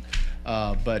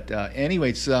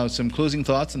anyway, some closing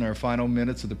thoughts in our final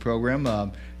minutes of the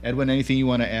program. Edwin, anything you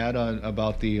want to add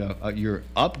about the your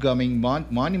upcoming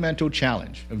monumental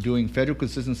challenge of doing federal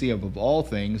consistency of all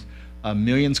things, 1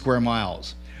 million square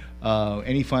miles?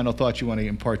 Any final thoughts you want to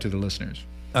impart to the listeners?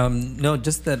 No,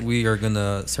 just that we are going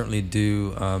to certainly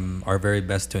do our very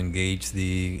best to engage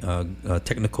the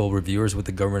technical reviewers with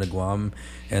the government of Guam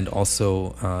and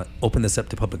also open this up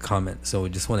to public comment. So we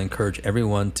just want to encourage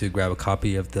everyone to grab a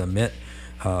copy of the MIT.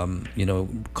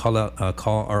 Call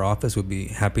our office. We'll be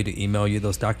happy to email you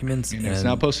those documents. And it's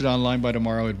not posted online by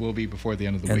tomorrow. It will be before the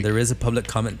end of the week. And there is a public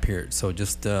comment period. So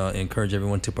just encourage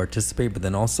everyone to participate, but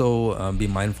then also be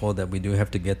mindful that we do have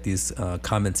to get these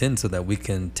comments in so that we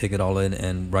can take it all in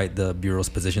and write the Bureau's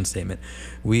position statement.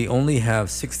 We only have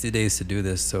 60 days to do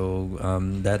this, so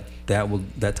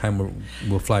that time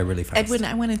will fly really fast. Edwin,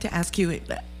 I wanted to ask you,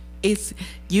 it's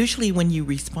usually when you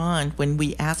respond, when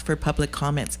we ask for public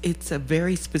comments, it's a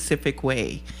very specific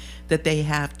way that they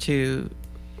have to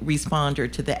respond or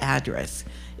to the address.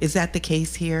 Is that the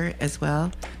case here as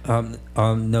well?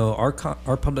 No,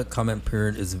 our public comment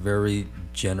period is very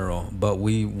general, but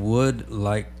we would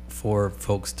like for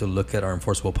folks to look at our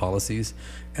enforceable policies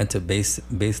and to base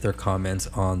their comments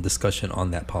on discussion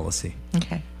on that policy.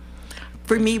 Okay.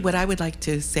 For me, what I would like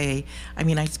to say, I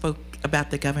mean, I spoke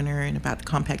about the governor and about the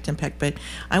compact impact, but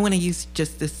I want to use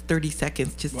just this 30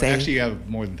 seconds to say. Actually, you have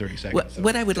more than 30 seconds.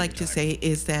 What I would like to say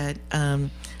is that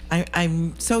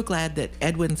I'm so glad that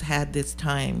Edwin's had this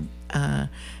time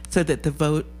so that the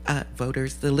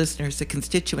voters, the listeners, the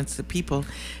constituents, the people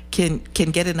can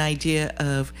get an idea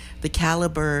of the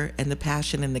caliber and the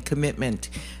passion and the commitment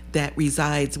that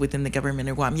resides within the government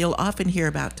of Guam. You'll often hear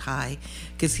about Ty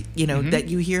because, that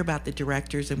you hear about the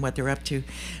directors and what they're up to.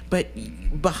 But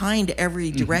behind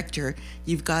every director,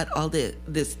 you've got all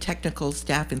this technical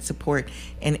staff and support.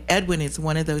 And Edwin is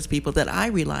one of those people that I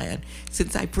rely on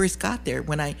since I first got there.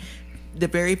 The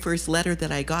very first letter that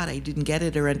I got, I didn't get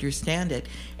it or understand it.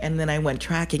 And then I went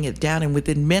tracking it down, and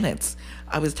within minutes,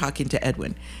 I was talking to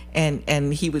Edwin.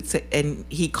 And he would say, and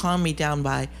he calmed me down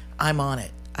by, I'm on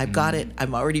it. I've got it.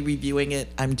 I'm already reviewing it.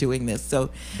 I'm doing this. So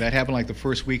that happened like the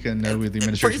first weekend with the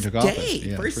administration took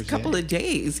office. First couple of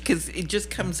days, because it just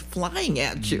comes flying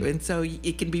at you, and so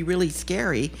it can be really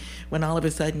scary when all of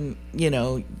a sudden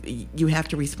you have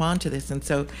to respond to this. And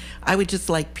so I would just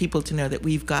like people to know that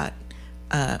we've got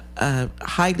a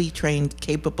highly trained,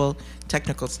 capable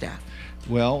technical staff.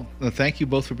 Well, thank you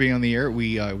both for being on the air.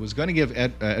 We was going to give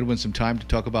Edwin some time to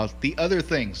talk about the other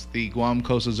things the Guam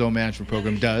Coastal Zone Management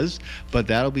Program does, but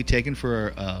that'll be taken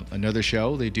for another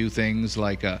show. They do things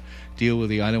like deal with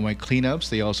the island-wide cleanups.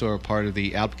 They also are part of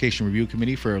the Application Review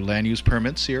Committee for land use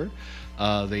permits here.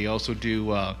 They also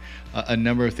do a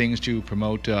number of things to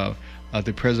promote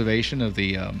the preservation of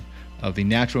the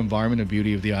natural environment and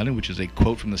beauty of the island, which is a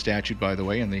quote from the statute, by the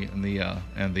way, and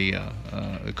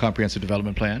the Comprehensive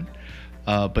Development Plan.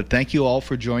 But thank you all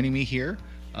for joining me here.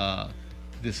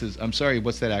 This is, I'm sorry,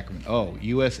 what's that acronym? Oh,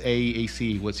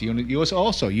 USAAC. What's the unit? U.S.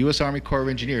 Army Corps of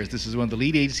Engineers. This is one of the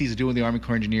lead agencies doing the Army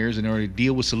Corps of Engineers in order to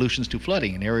deal with solutions to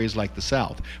flooding in areas like the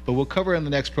South. But we'll cover it in the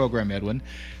next program, Edwin.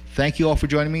 Thank you all for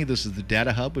joining me. This is the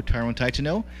Data Hub with Tyrone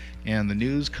Taitano, and the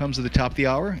news comes at the top of the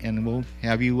hour, and we'll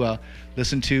have you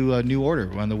listen to New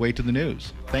Order on the way to the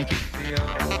news. Thank you.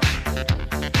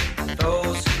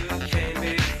 Those who came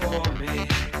before me.